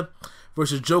Pete Dunne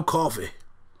versus Joe Coffey.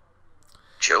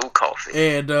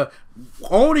 And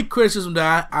only criticism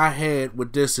that I had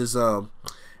with this is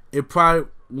it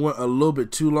probably went a little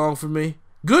bit too long for me.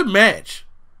 Good match,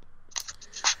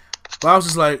 but I was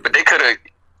just like, but they could have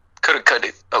cut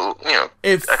it.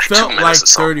 It felt like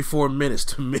 34 minutes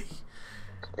to me.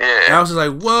 Yeah, and I was just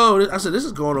like, whoa! I said, this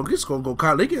is going to go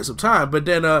kind of. They get some time, but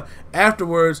then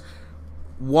afterwards,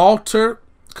 Walter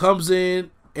comes in,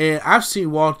 and I've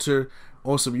seen Walter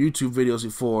on some YouTube videos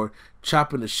before,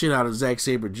 chopping the shit out of Zack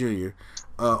Sabre Jr.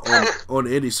 On the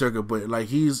indie circuit, but like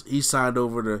he's signed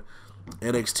over to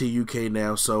NXT UK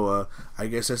now, so I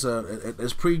guess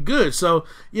that's pretty good. So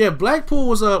yeah, Blackpool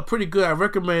was pretty good. I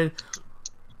recommend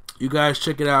you guys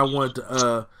check it out. I wanted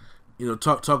to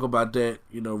talk about that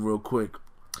real quick.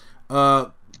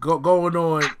 Going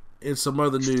on in some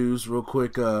other news real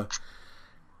quick.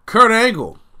 Kurt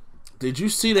Angle, did you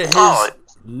see that his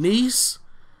niece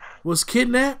was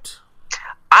kidnapped?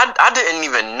 I didn't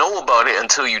even know about it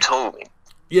until you told me.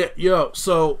 Yeah,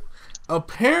 so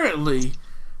apparently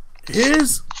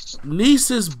his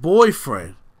niece's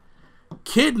boyfriend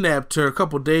kidnapped her a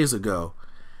couple days ago,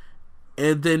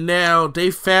 and then now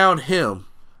they found him,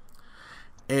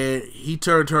 and he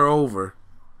turned her over,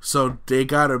 so they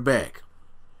got her back.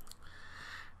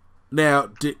 Now,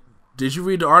 did you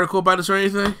read the article about this or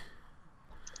anything?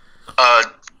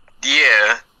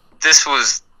 Yeah, this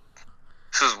was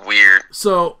weird.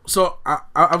 So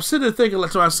I'm sitting there thinking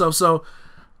to myself,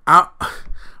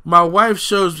 my wife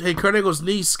shows, hey, Kurt Angle's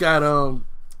niece got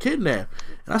kidnapped.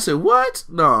 And I said, what?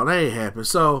 No, that ain't happened.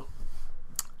 So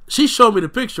she showed me the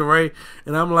picture, right?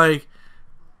 And I'm like,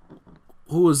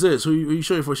 who is this? Who you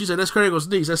showing for? She said, that's Kurt Angle's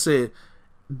niece. I said,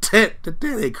 that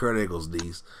ain't Kurt Angle's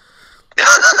niece.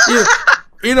 Yeah,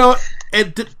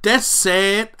 and that's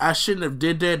sad. I shouldn't have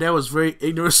did that. That was very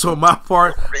ignorant on my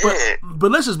part.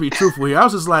 But let's just be truthful here. I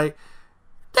was just like,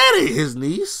 that ain't his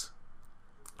niece.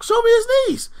 Show me his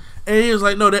niece. And he was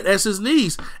like, no, that's his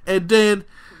niece. And then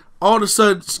all of a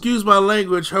sudden, excuse my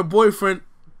language, her boyfriend,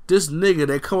 this nigga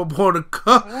that come up on the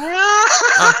cup.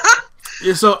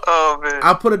 Yeah, so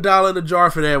I put $1 in the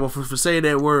jar for that one for saying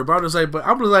that word. But I'm just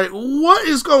like, what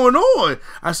is going on?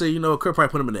 I said, Kurt probably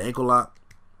put him in the ankle lock.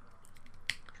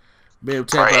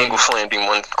 Probably Angle slammed him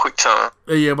one quick time.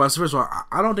 Yeah, but first of all,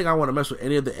 I don't think I want to mess with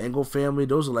any of the Angle family.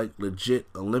 Those are like legit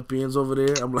Olympians over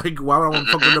there. I'm like, why would I want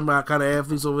to fuck with them kind of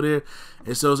athletes over there?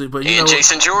 And so, but and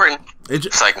Jason Jordan.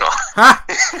 It's like, no.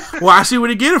 Well, I see where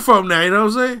they get it from now. You know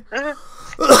what I'm saying?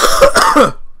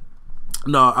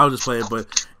 No, I was just playing,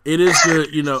 but it is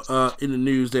good. In the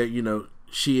news that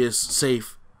she is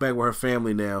safe back with her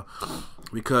family now,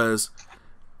 because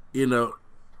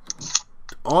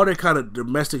all that kind of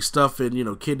domestic stuff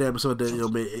and kidnapping stuff that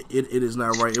it is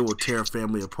not right. It will tear a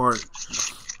family apart.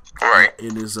 Right.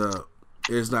 It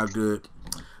is not good.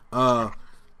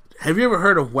 Have you ever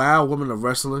heard of WoW, Women of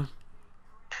Wrestling?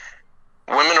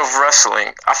 Women of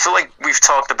Wrestling. I feel like we've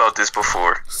talked about this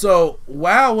before. So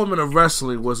WoW, Women of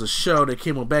Wrestling was a show that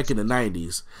came on back in the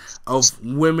 90s of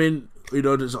women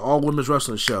there's an all women's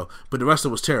wrestling show, but the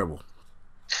wrestling was terrible.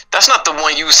 That's not the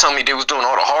one you was telling me they was doing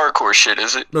all the hardcore shit,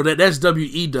 is it? No, that's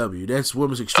WEW. That's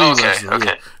Women's Extreme Wrestling. Okay.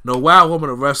 Yeah. No, Wild Woman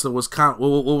of Wrestling was kind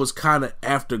of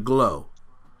after Glow.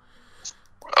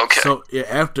 Okay. So yeah,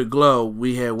 after Glow,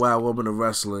 we had Wild Woman of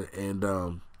Wrestling,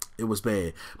 and it was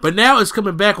bad. But now it's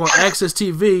coming back on Access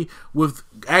TV with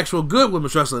actual good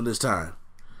women's wrestling this time.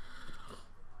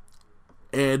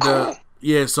 And Cool.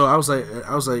 yeah, so I was like,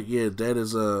 yeah, that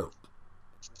is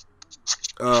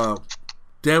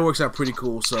that works out pretty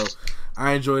cool. So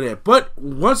I enjoy that. But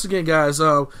once again, guys,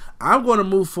 I'm going to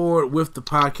move forward with the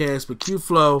podcast, but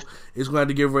Q-Flow is going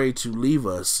to get ready to leave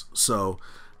us. So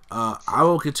I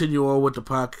will continue on with the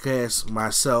podcast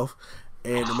myself,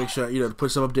 and to make sure, to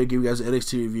put some up there, give you guys an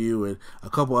NXT review and a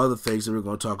couple other things that we're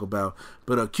going to talk about.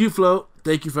 But Q-Flow,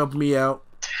 thank you for helping me out.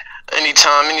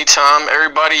 Anytime.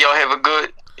 Everybody, y'all have a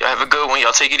good one.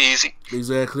 Y'all take it easy.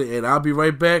 Exactly, and I'll be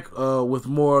right back with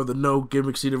more of the No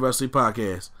Gimmicks Needed Wrestling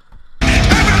podcast.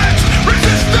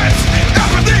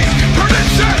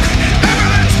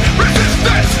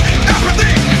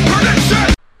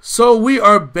 So we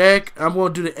are back. I'm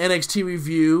going to do the NXT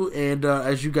review, and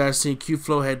as you guys seen,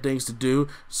 Q-Flow had things to do.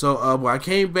 So I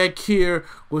came back here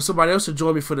with somebody else to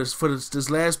join me for this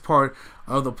last part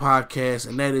of the podcast,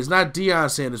 and that is not Deion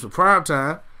Sanders, but Prime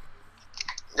Time.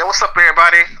 Yo, what's up,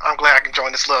 everybody? I'm glad I can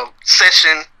join this little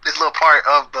session, this little part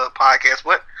of the podcast.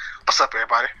 What's up,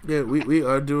 everybody? Yeah, we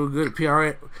are doing good.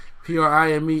 PRIME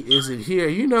isn't here.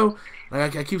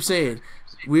 Like I keep saying,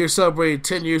 we are celebrating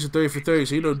 10 years of 30 for 30,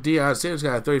 so Deion Sanders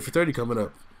got a 30 for 30 coming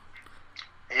up.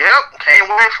 Yep, can't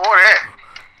wait for that.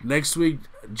 Next week,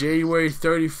 January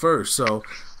 31st, so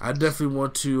I definitely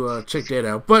want to check that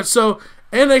out. But so,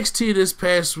 NXT this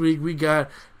past week, we got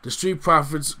the Street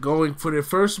Profits going for their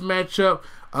first matchup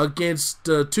against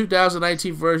the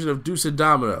 2019 version of Deuce and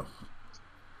Domino.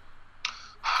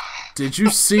 Did you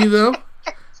see them?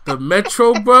 The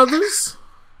Metro Brothers?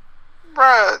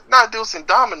 Bruh, not Deuce and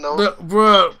Domino.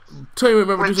 Bruh, tell you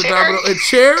remember Deuce and Domino and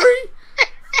Cherry?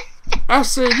 I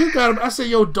said,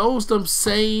 yo, those them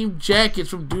same jackets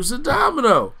from Deuce and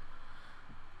Domino.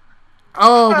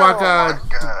 Oh my God.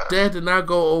 That did not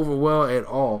go over well at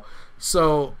all.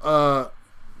 So,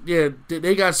 yeah,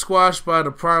 they got squashed by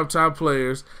the primetime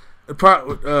players. Damn.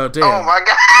 Oh my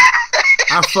God.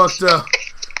 I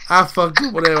fucked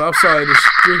up whatever. I'm sorry,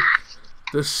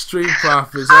 the Street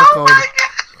Profits. I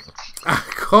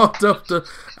called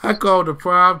the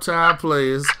primetime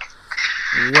players.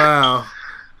 Wow.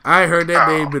 I ain't heard that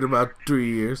name in about 3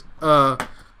 years. Yeah.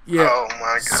 Oh my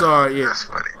God. Sorry, yeah. That's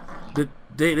funny.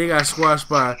 They got squashed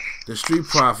by the Street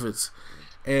Profits.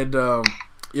 And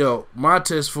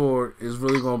Montez Ford is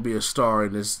really gonna be a star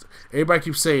in this. Everybody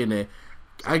keeps saying that.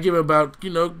 I give him about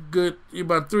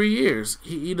about 3 years.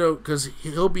 He because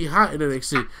he'll be hot in the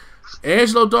NXT.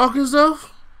 Angelo Dawkins though.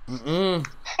 I mean,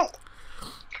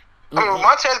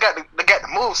 Montez got the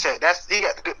move set. He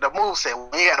got the move set.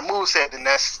 When he got the move set, then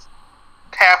that's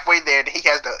halfway there. He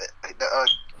has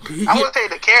I wouldn't say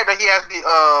the character. He has the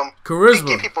charisma.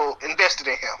 Get people invested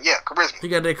in him. Yeah, charisma. He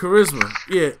got that charisma.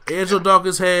 Yeah, Angelo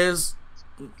Dawkins has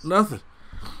nothing.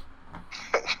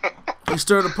 He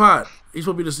stirred the pot. He's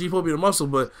supposed to be the muscle,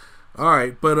 but all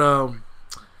right. But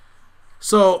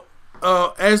so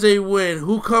as they win,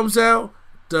 who comes out?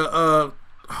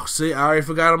 See, I already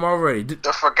forgot him already.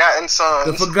 The Forgotten Sons.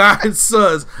 The Forgotten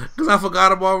Sons, because I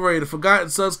forgot him already. The Forgotten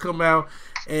Sons come out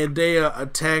and they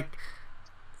attack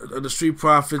the Street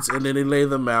Profits, and then they lay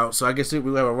them out. So I guess we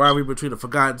have a rivalry between the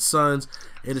Forgotten Sons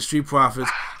and the Street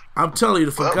Profits. I'm telling you,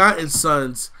 the Forgotten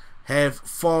Sons have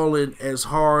fallen as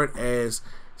hard as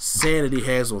Sanity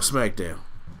has on SmackDown.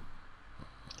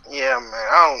 Yeah, man.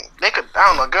 I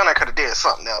don't know. Gunner could have did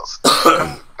something else.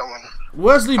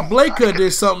 Wesley Blake could have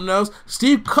did something else.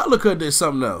 Steve Cutler could have did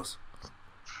something else.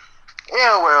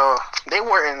 Yeah, well, they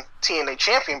weren't TNA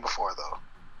champion before, though.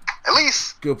 At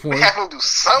least good point. They have him do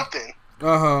something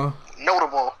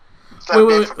notable.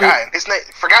 Wait. His name,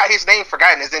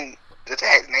 Forgotten is in the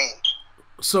tag's name.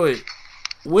 So wait,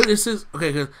 what is this?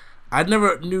 Okay, because I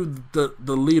never knew the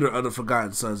leader of the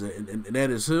Forgotten Sons, and that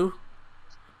is who?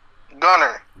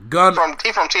 Gunner.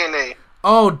 He from TNA.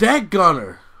 Oh, that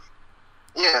Gunner.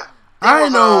 Yeah. I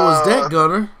didn't know it was that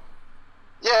Gunner.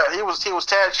 Yeah, he was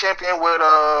tag champion with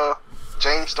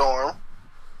James Storm.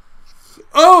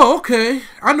 Oh, okay.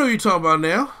 I know who you're talking about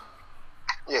now.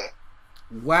 Yeah.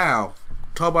 Wow.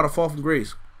 Talk about a fall from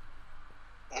grace.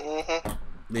 Mm-hmm.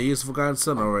 Yeah, he is a Forgotten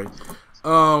Son, alright.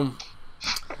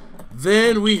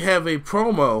 Then we have a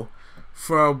promo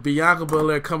from Bianca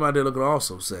Belair come out there looking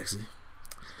also sexy.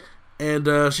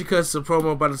 And she cuts the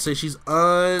promo about to say she's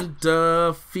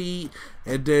undefeated.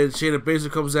 And then Shayna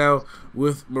Baszler comes out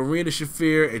with Marina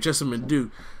Shafir and Jessamine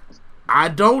Duke. I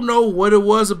don't know what it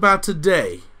was about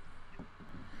today,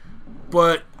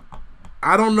 but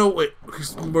I don't know what.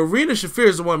 Marina Shafir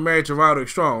is the one married to Roderick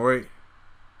Strong, right?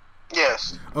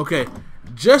 Yes. Okay.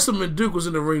 Jessamine Duke was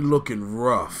in the ring looking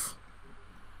rough.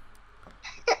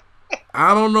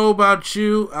 I don't know about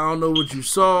you. I don't know what you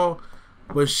saw,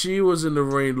 but she was in the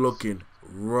ring looking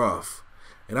rough.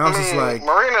 And I was just like,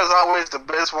 Marina's always the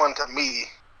best one to me.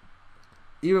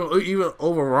 Even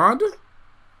over Ronda?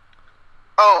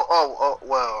 Oh,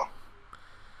 well.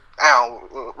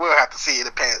 We'll have to see. It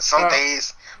depends. Some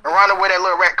days, Ronda wear that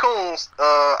little raccoons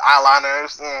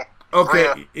eyeliners.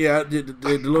 Okay, yeah, the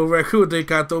little raccoon thing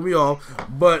kind of throw me off.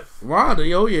 But Ronda,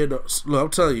 look, I'm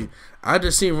telling you, I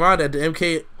just seen Ronda at the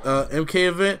MK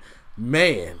event.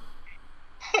 Man.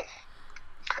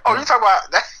 Oh, you talking about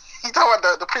that? You talking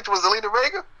about the picture was Zelina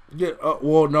Vega? Yeah.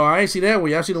 Well, no, I ain't see that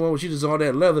one. Y'all see the one where she just on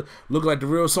that leather, look like the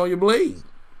real Sonya Blade.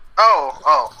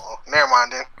 Oh, never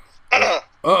mind then.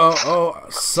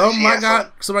 Something I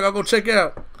gotta go check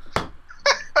out.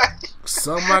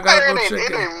 Something I gotta go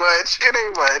check out. It ain't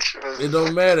much. It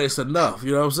don't matter. It's enough.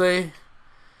 You know what I'm saying?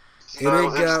 It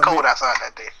was cold outside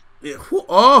that day. Yeah.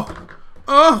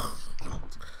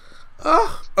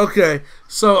 Okay.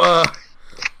 So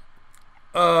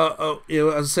as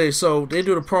I say, so they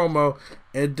do the promo,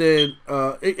 and then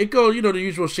it goes, the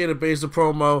usual Shayna Baszler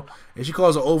promo, and she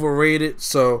calls it overrated.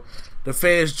 So the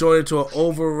fans join into an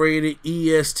overrated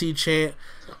EST chant.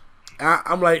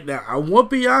 I'm like, now I want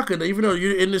Bianca, even though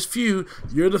you're in this feud,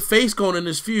 you're the face going in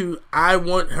this feud. I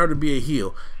want her to be a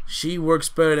heel. She works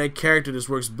better. That character just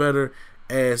works better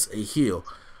as a heel.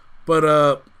 But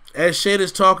as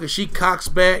Shayna's talking, she cocks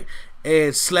back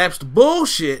and slaps the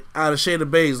bullshit out of Shayna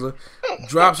Baszler,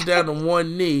 drops her down to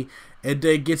one knee, and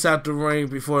then gets out the ring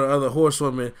before the other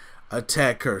horsewomen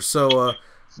attack her. So,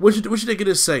 what you think of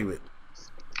this segment?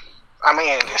 I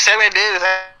mean, the segment did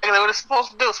exactly what it's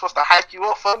supposed to do. It's supposed to hype you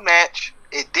up for a match.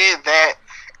 It did that,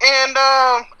 and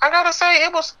I gotta say,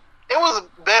 it was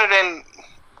better than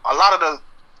a lot of the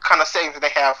kind of segments they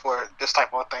have for this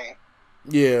type of thing.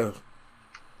 Yeah.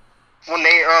 When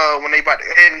they about to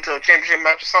head into a championship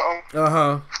match or something.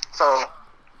 So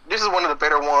this is one of the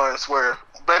better ones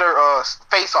better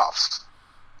face-offs.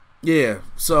 Yeah.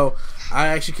 So I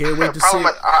actually can't wait to see.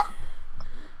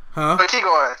 But keep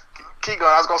going.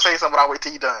 I was gonna say something, but I'll wait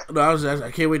till you're done. No,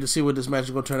 I can't wait to see what this match is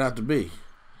gonna turn out to be.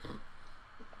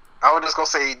 I was just gonna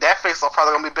say that face-off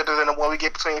probably gonna be better than the one we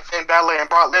get between Finn Balor and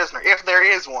Brock Lesnar, if there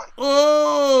is one.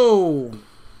 Oh.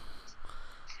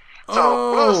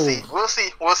 So we'll see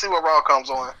what Raw comes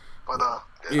on. But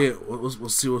yeah, we'll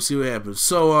see what happens.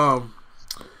 So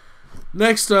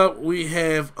next up we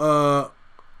have Donovan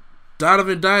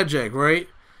Dijak, right?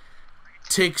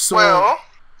 Well,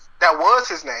 that was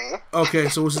his name. Okay,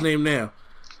 so what's his name now?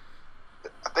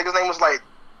 I think his name was like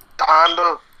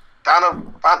Donovan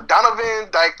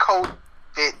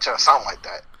Dijakovic or something like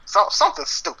that. Something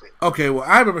stupid. Okay, well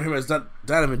I remember him as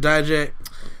Donovan Dijak.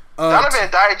 Donovan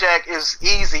Dijak is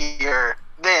easier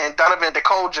than Donovan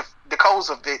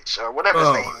Dikozovic or whatever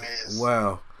his name is.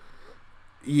 Wow.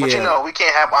 Yeah. But we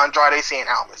can't have Andrade Cien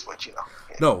Almas, but Yeah.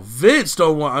 No, Vince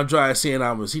don't want Andrade Cien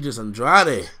Almas. He just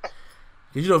Andrade.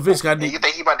 Vince got. You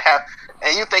think he about to have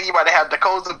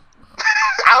Dikozovic?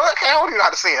 I don't even know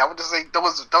how to say it. I would just say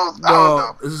those. No, I don't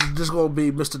know. This is just gonna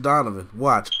be Mr. Donovan.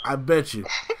 Watch, I bet you.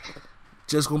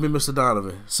 Just gonna be Mr.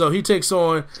 Donovan. So he takes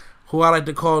on who I like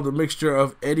to call the mixture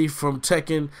of Eddie from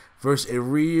Tekken versus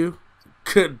Ryu,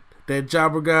 that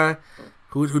jobber guy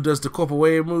who does the corporate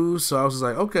wave moves. So I was just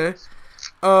like, okay,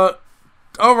 all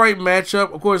right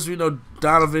matchup. Of course,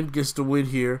 Donovan gets the win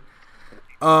here.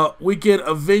 We get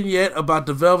a vignette about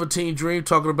the Velveteen Dream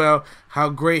talking about how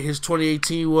great his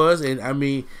 2018 was, and I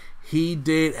mean, he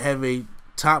did have a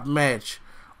top match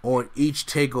on each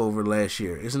takeover last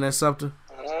year. Isn't that something?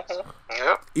 Mm-hmm.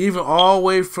 Yep. Even all the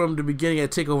way from the beginning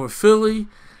at TakeOver Philly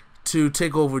to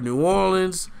TakeOver New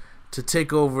Orleans to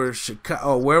TakeOver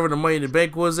Chicago, wherever the Money in the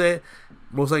Bank was at,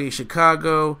 most likely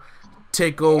Chicago,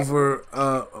 TakeOver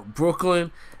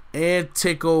Brooklyn, and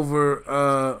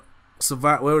TakeOver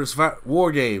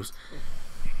War Games.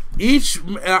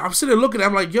 I'm sitting there looking at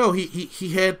him like, yo, he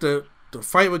had the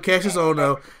fight with Cassius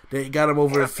Ohno that got him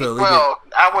over in Philly. Well,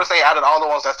 I would say out of all the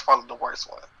ones, that's probably the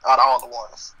worst one. Out of all the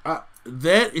ones.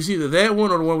 That is either that one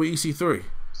or the one with EC3.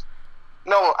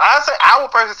 No, I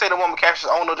would personally say the one with Cassius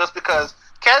Ohno just because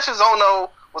Cassius Ohno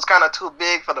was kind of too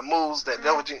big for the moves that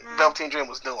Velveteen Dream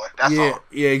was doing. That's all.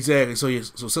 Yeah, exactly. So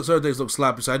certain things look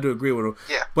sloppy. So I do agree with him.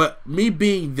 Yeah. But me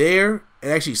being there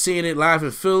and actually seeing it live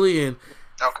in Philly and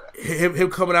him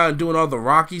coming out and doing all the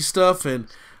Rocky stuff and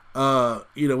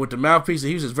with the mouthpiece,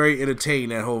 he was just very entertaining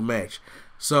that whole match.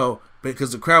 So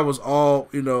because the crowd was all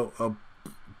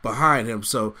behind him,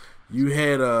 so you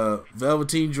had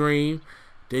Velveteen Dream,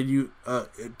 then you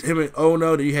him and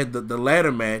Ono, then you had the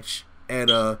ladder match at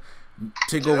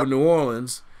Takeover New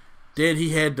Orleans. Then he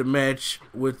had the match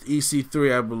with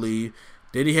EC3, I believe.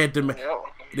 Then he had the match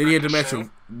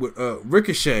with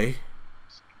Ricochet.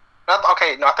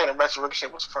 Okay, no, I think the match with Ricochet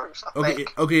was first. Okay,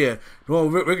 yeah. The one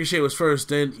with Ricochet was first,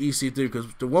 then EC3, because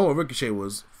the one with Ricochet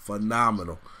was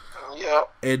phenomenal.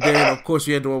 Yep. And then, of course,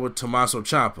 we had the one with Tommaso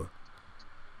Ciampa.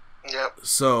 Yep.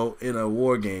 So, in a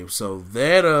war game. So,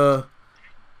 that,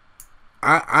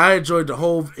 I enjoyed the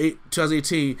whole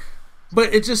 2018.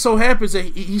 But it just so happens that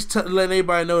he's letting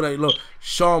everybody know that, look,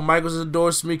 Shawn Michaels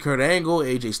endorsed me, Kurt Angle,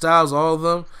 AJ Styles, all of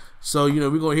them. So,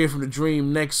 we're going to hear from the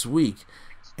Dream next week.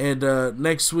 And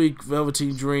next week,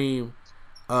 Velveteen Dream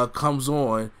comes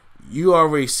on. You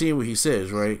already seen what he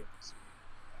says, right?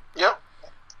 Yep.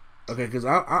 Okay, because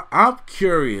I'm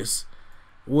curious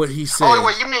what he says. Oh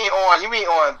wait, you mean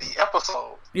on the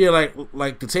episode? Yeah,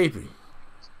 like the taping.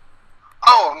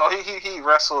 Oh no, he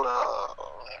wrestled. I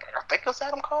think it was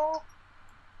Adam Cole.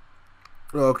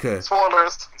 Okay. Spoiler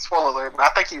alert! But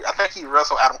I think he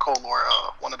wrestled Adam Cole or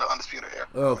one of the Undisputed Era.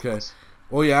 Okay.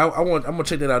 Well, yeah, I'm gonna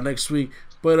check that out next week.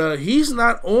 But he's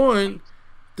not on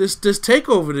this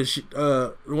takeover this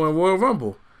Royal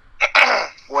Rumble.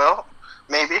 Well,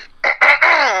 maybe.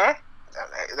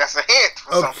 That's a hint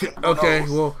for something. Okay.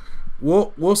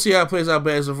 Well, we'll see how it plays out.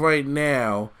 But as of right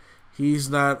now, he's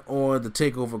not on the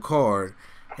takeover card,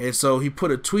 and so he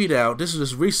put a tweet out. This was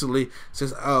just recently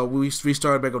since we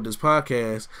restarted back on this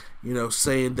podcast.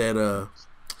 Saying that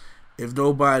if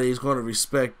nobody is going to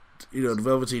respect the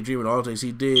Velveteen Dream and all the things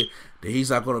he did, that he's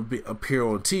not going to appear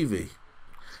on TV.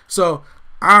 So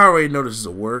I already know this is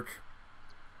a work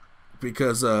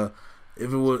because if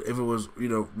it was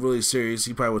really serious,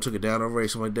 he probably would have took it down already,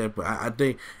 something like that. But I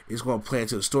think it's going to play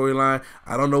into the storyline.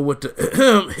 I don't know what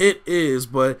the hit is,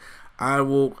 but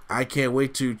I can't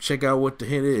wait to check out what the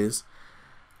hit is.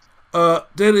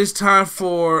 Then it's time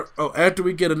for after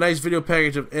we get a nice video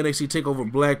package of NXT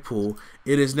Takeover Blackpool,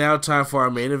 it is now time for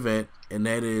our main event, and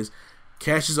that is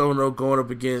Cassius Ohno going up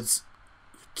against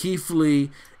Keith Lee,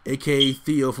 aka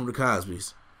Theo from the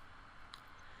Cosbys.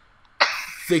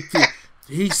 Thick Theo.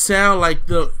 He sounds like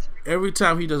every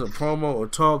time he does a promo or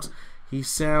talks, he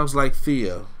sounds like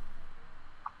Theo.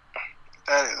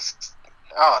 That's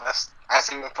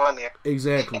even funnier.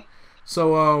 Exactly.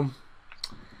 So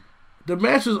the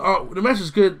match is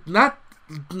good. Not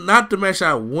the match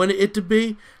I wanted it to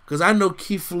be, because I know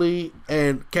Keith Lee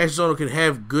and Cassius Ohno can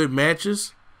have good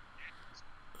matches.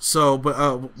 So,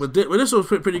 but this was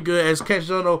pretty good as Cassius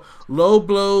Ohno low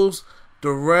blows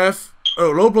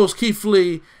Keith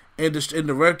Lee, and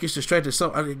the ref gets distracted.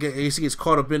 I guess he gets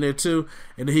caught up in there too,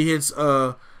 and then he hits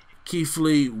Keith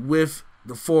Lee with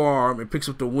the forearm and picks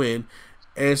up the win.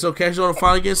 And so Cassius Ohno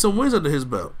finally gets some wins under his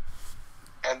belt.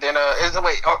 And then is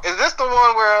this the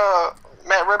one where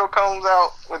Matt Riddle comes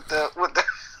out with the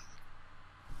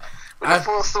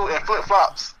full suit and flip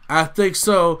flops? I think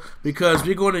so, because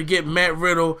we're going to get Matt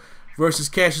Riddle versus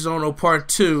Cassius Ohno Part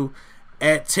 2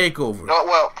 at Takeover. No,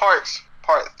 well, Part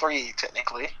 3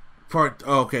 technically. Part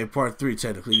 3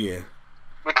 technically, yeah.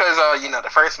 Because the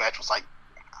first match was like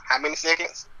how many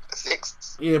seconds?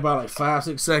 6. Yeah, about like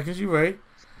 5-6 seconds. You're right.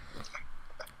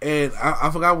 And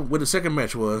I forgot what the second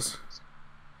match was.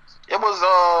 It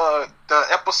was the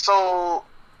episode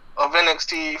of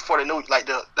NXT for the new, like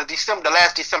the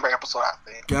last December episode, I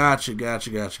think. Gotcha.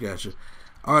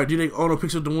 All right, do you think Ono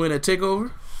picks up the win at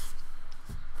Takeover?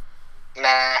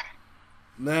 Nah.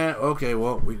 Okay.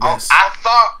 Well, we guess. I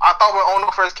thought when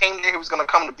Ono first came there, he was gonna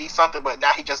come to be something, but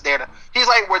now he's just there to. He's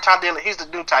like where Ty Dillinger. He's the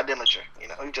new Ty Dillinger.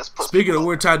 He just puts. Speaking of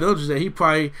where Ty Dillinger, that he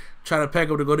probably trying to pack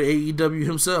up to go to AEW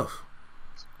himself.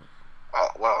 Oh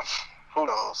well,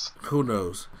 who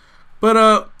knows?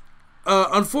 But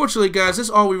unfortunately, guys, that's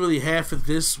all we really have for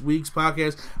this week's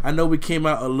podcast. I know we came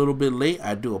out a little bit late.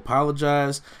 I do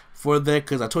apologize for that,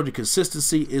 because I told you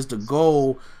consistency is the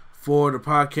goal for the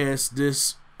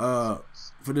podcast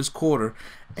for this quarter,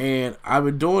 and I've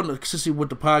been doing the consistency with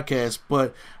the podcast,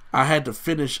 but I had to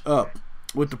finish up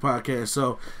with the podcast.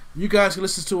 So you guys can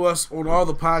listen to us on all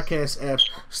the podcast apps: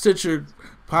 Stitcher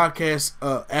Podcast,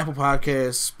 Apple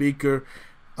Podcasts, Speaker,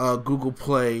 Google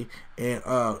Play, and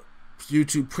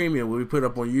YouTube Premium will be put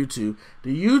up on YouTube.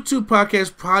 The YouTube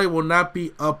podcast probably will not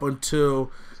be up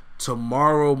until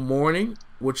tomorrow morning,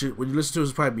 which when you listen to it,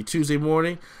 will probably be Tuesday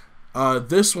morning.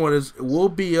 This one will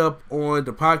be up on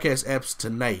the podcast apps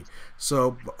tonight.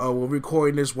 So we're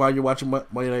recording this while you're watching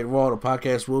Monday Night Raw. The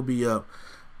podcast will be up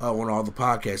on all the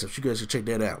podcast apps. You guys can check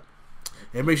that out.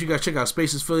 And make sure you guys check out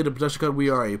Spaces Philly, the production company we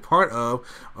are a part of,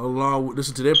 along with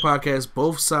listen to their podcast,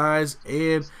 Both Sides,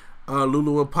 and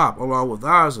Lulu and Pop, along with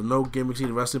ours, a No Gimmicks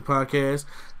Needed Wrestling podcast,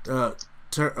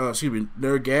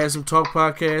 Nerdgasm Talk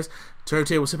podcast,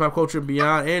 Turntables, Hip Hop Culture and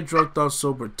Beyond, and Drunk Thoughts,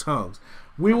 Sober Tongues.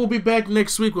 We will be back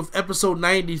next week with episode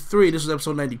 93. This is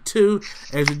episode 92,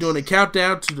 as we're doing a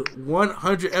countdown to the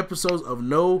 100 episodes of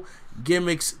No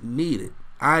Gimmicks Needed.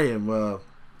 I am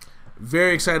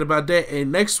very excited about that.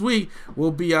 And next week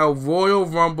will be our Royal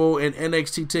Rumble and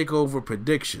NXT Takeover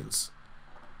predictions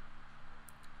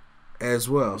as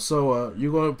well. So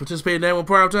you going to participate in that one,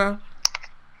 Prime Time?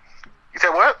 You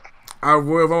said what? Our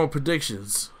Royal Rumble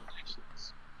predictions.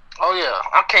 Oh yeah,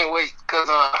 I can't wait because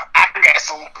I got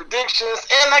some predictions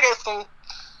and I got some.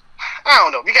 I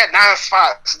don't know. We got 9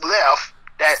 spots left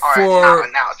that are not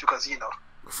announced because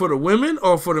For the women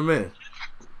or for the men?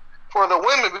 For the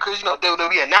women, because they'll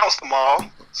be announced tomorrow.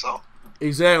 So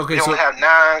exactly. Okay, we only have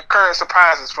 9 current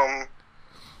surprises from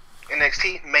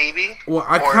NXT, maybe. Well,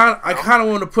 I kind of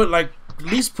want to put at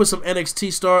least put some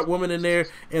NXT star women in there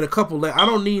and a couple. I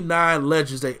don't need 9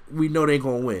 legends that we know they ain't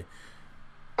gonna win.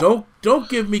 Don't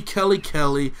give me Kelly.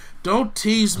 Don't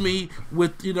tease me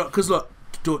with because look,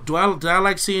 do I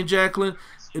like seeing Jacqueline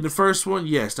in the first one?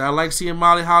 Yes. Do I like seeing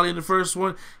Molly Holly in the first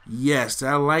one? Yes. Do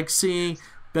I like seeing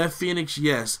Beth Phoenix?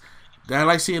 Yes. Do I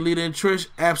like seeing Lita and Trish?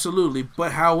 Absolutely.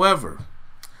 But however,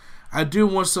 I do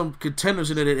want some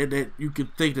contenders in there that you can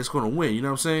think that's going to win. You know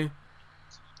what I'm saying?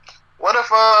 What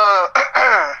if I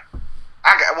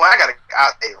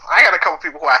got a couple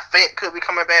people who I think could be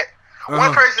coming back.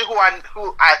 One person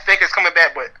who I think is coming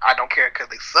back, but I don't care because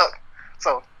they suck.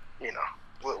 So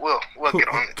we'll get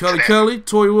on it. Kelly,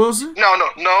 Tori Wilson.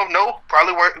 No,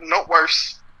 probably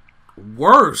worse.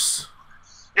 Worse.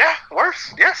 Yeah,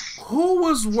 worse. Yes. Who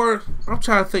was worse? I'm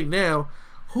trying to think now.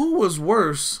 Who was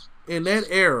worse in that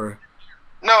era?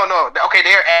 No. Okay,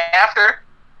 they're after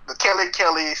the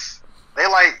Kellys. They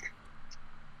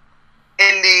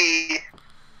in the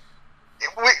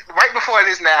right before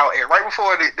this now era, right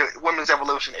before the Women's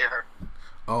Evolution era.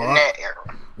 In that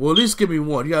era. Well, at least give me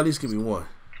one. You gotta at least give me one.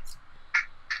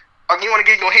 Oh, you want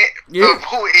to give your hint of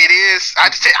who it is? I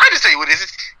just tell you what it is.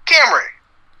 It's Cameron.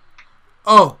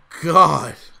 Oh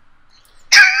God.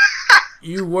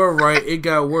 You were right. It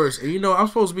got worse. And I'm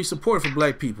supposed to be supportive for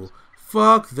black people.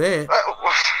 Fuck that.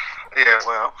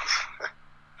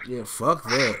 Yeah, fuck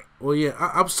that. Well, yeah,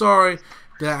 I'm sorry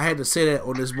that I had to say that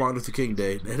on this Martin Luther King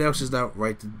Day. That was just not the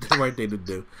right thing to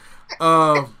do.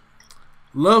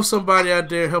 Love somebody out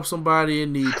there, help somebody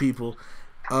in need, people.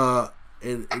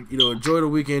 And enjoy the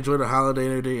weekend, enjoy the holiday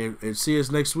and everything, and see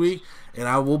us next week. And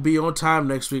I will be on time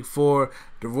next week for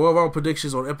the Royal Rumble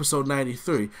predictions on episode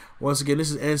 93. Once again,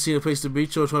 this is NC, the place to be.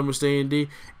 George Homer, Stay in D,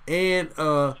 and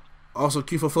also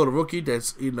Q for Phil, the rookie.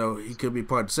 That's he could be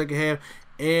part of the second half,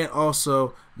 and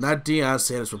also not Deion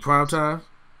Sanders for prime time.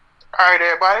 All right,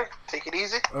 everybody, take it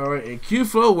easy. All right, and Q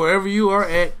Flow, wherever you are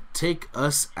at, take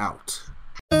us out.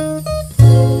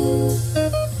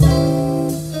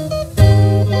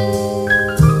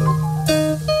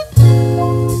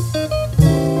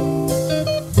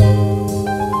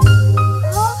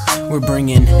 We're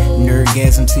bringing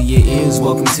nerdgasm to your ears.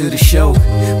 Welcome to the show.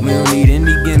 We don't need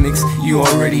any gimmicks, you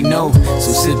already know.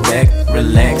 So sit back,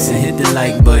 relax, and hit the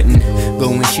like button.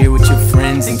 Go and share with your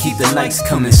friends and keep the likes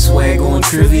coming. Swag on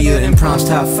trivia and Prom's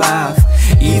Top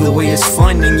 5. Either way, it's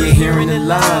fun and you're hearing it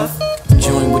live.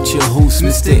 Join with your host,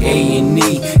 Mr.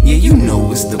 A&E. Yeah, you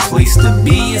know it's the place to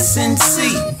be. It's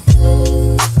NC.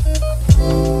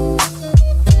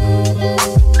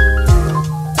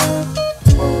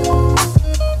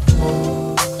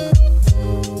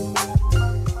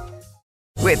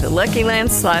 With the Lucky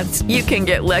Land Slots, you can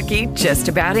get lucky just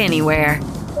about anywhere.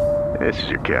 This is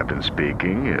your captain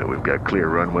speaking. We've got clear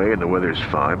runway and the weather's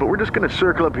fine, but we're just going to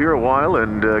circle up here a while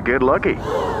and get lucky.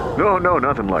 No,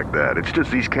 nothing like that. It's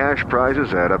just these cash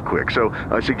prizes add up quick. So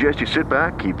I suggest you sit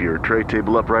back, keep your tray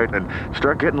table upright, and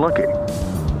start getting lucky.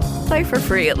 Play for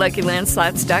free at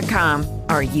LuckyLandSlots.com.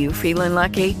 Are you feeling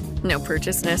lucky? No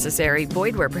purchase necessary.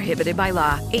 Void where prohibited by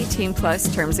law.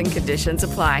 18+ terms and conditions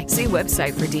apply. See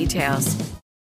website for details.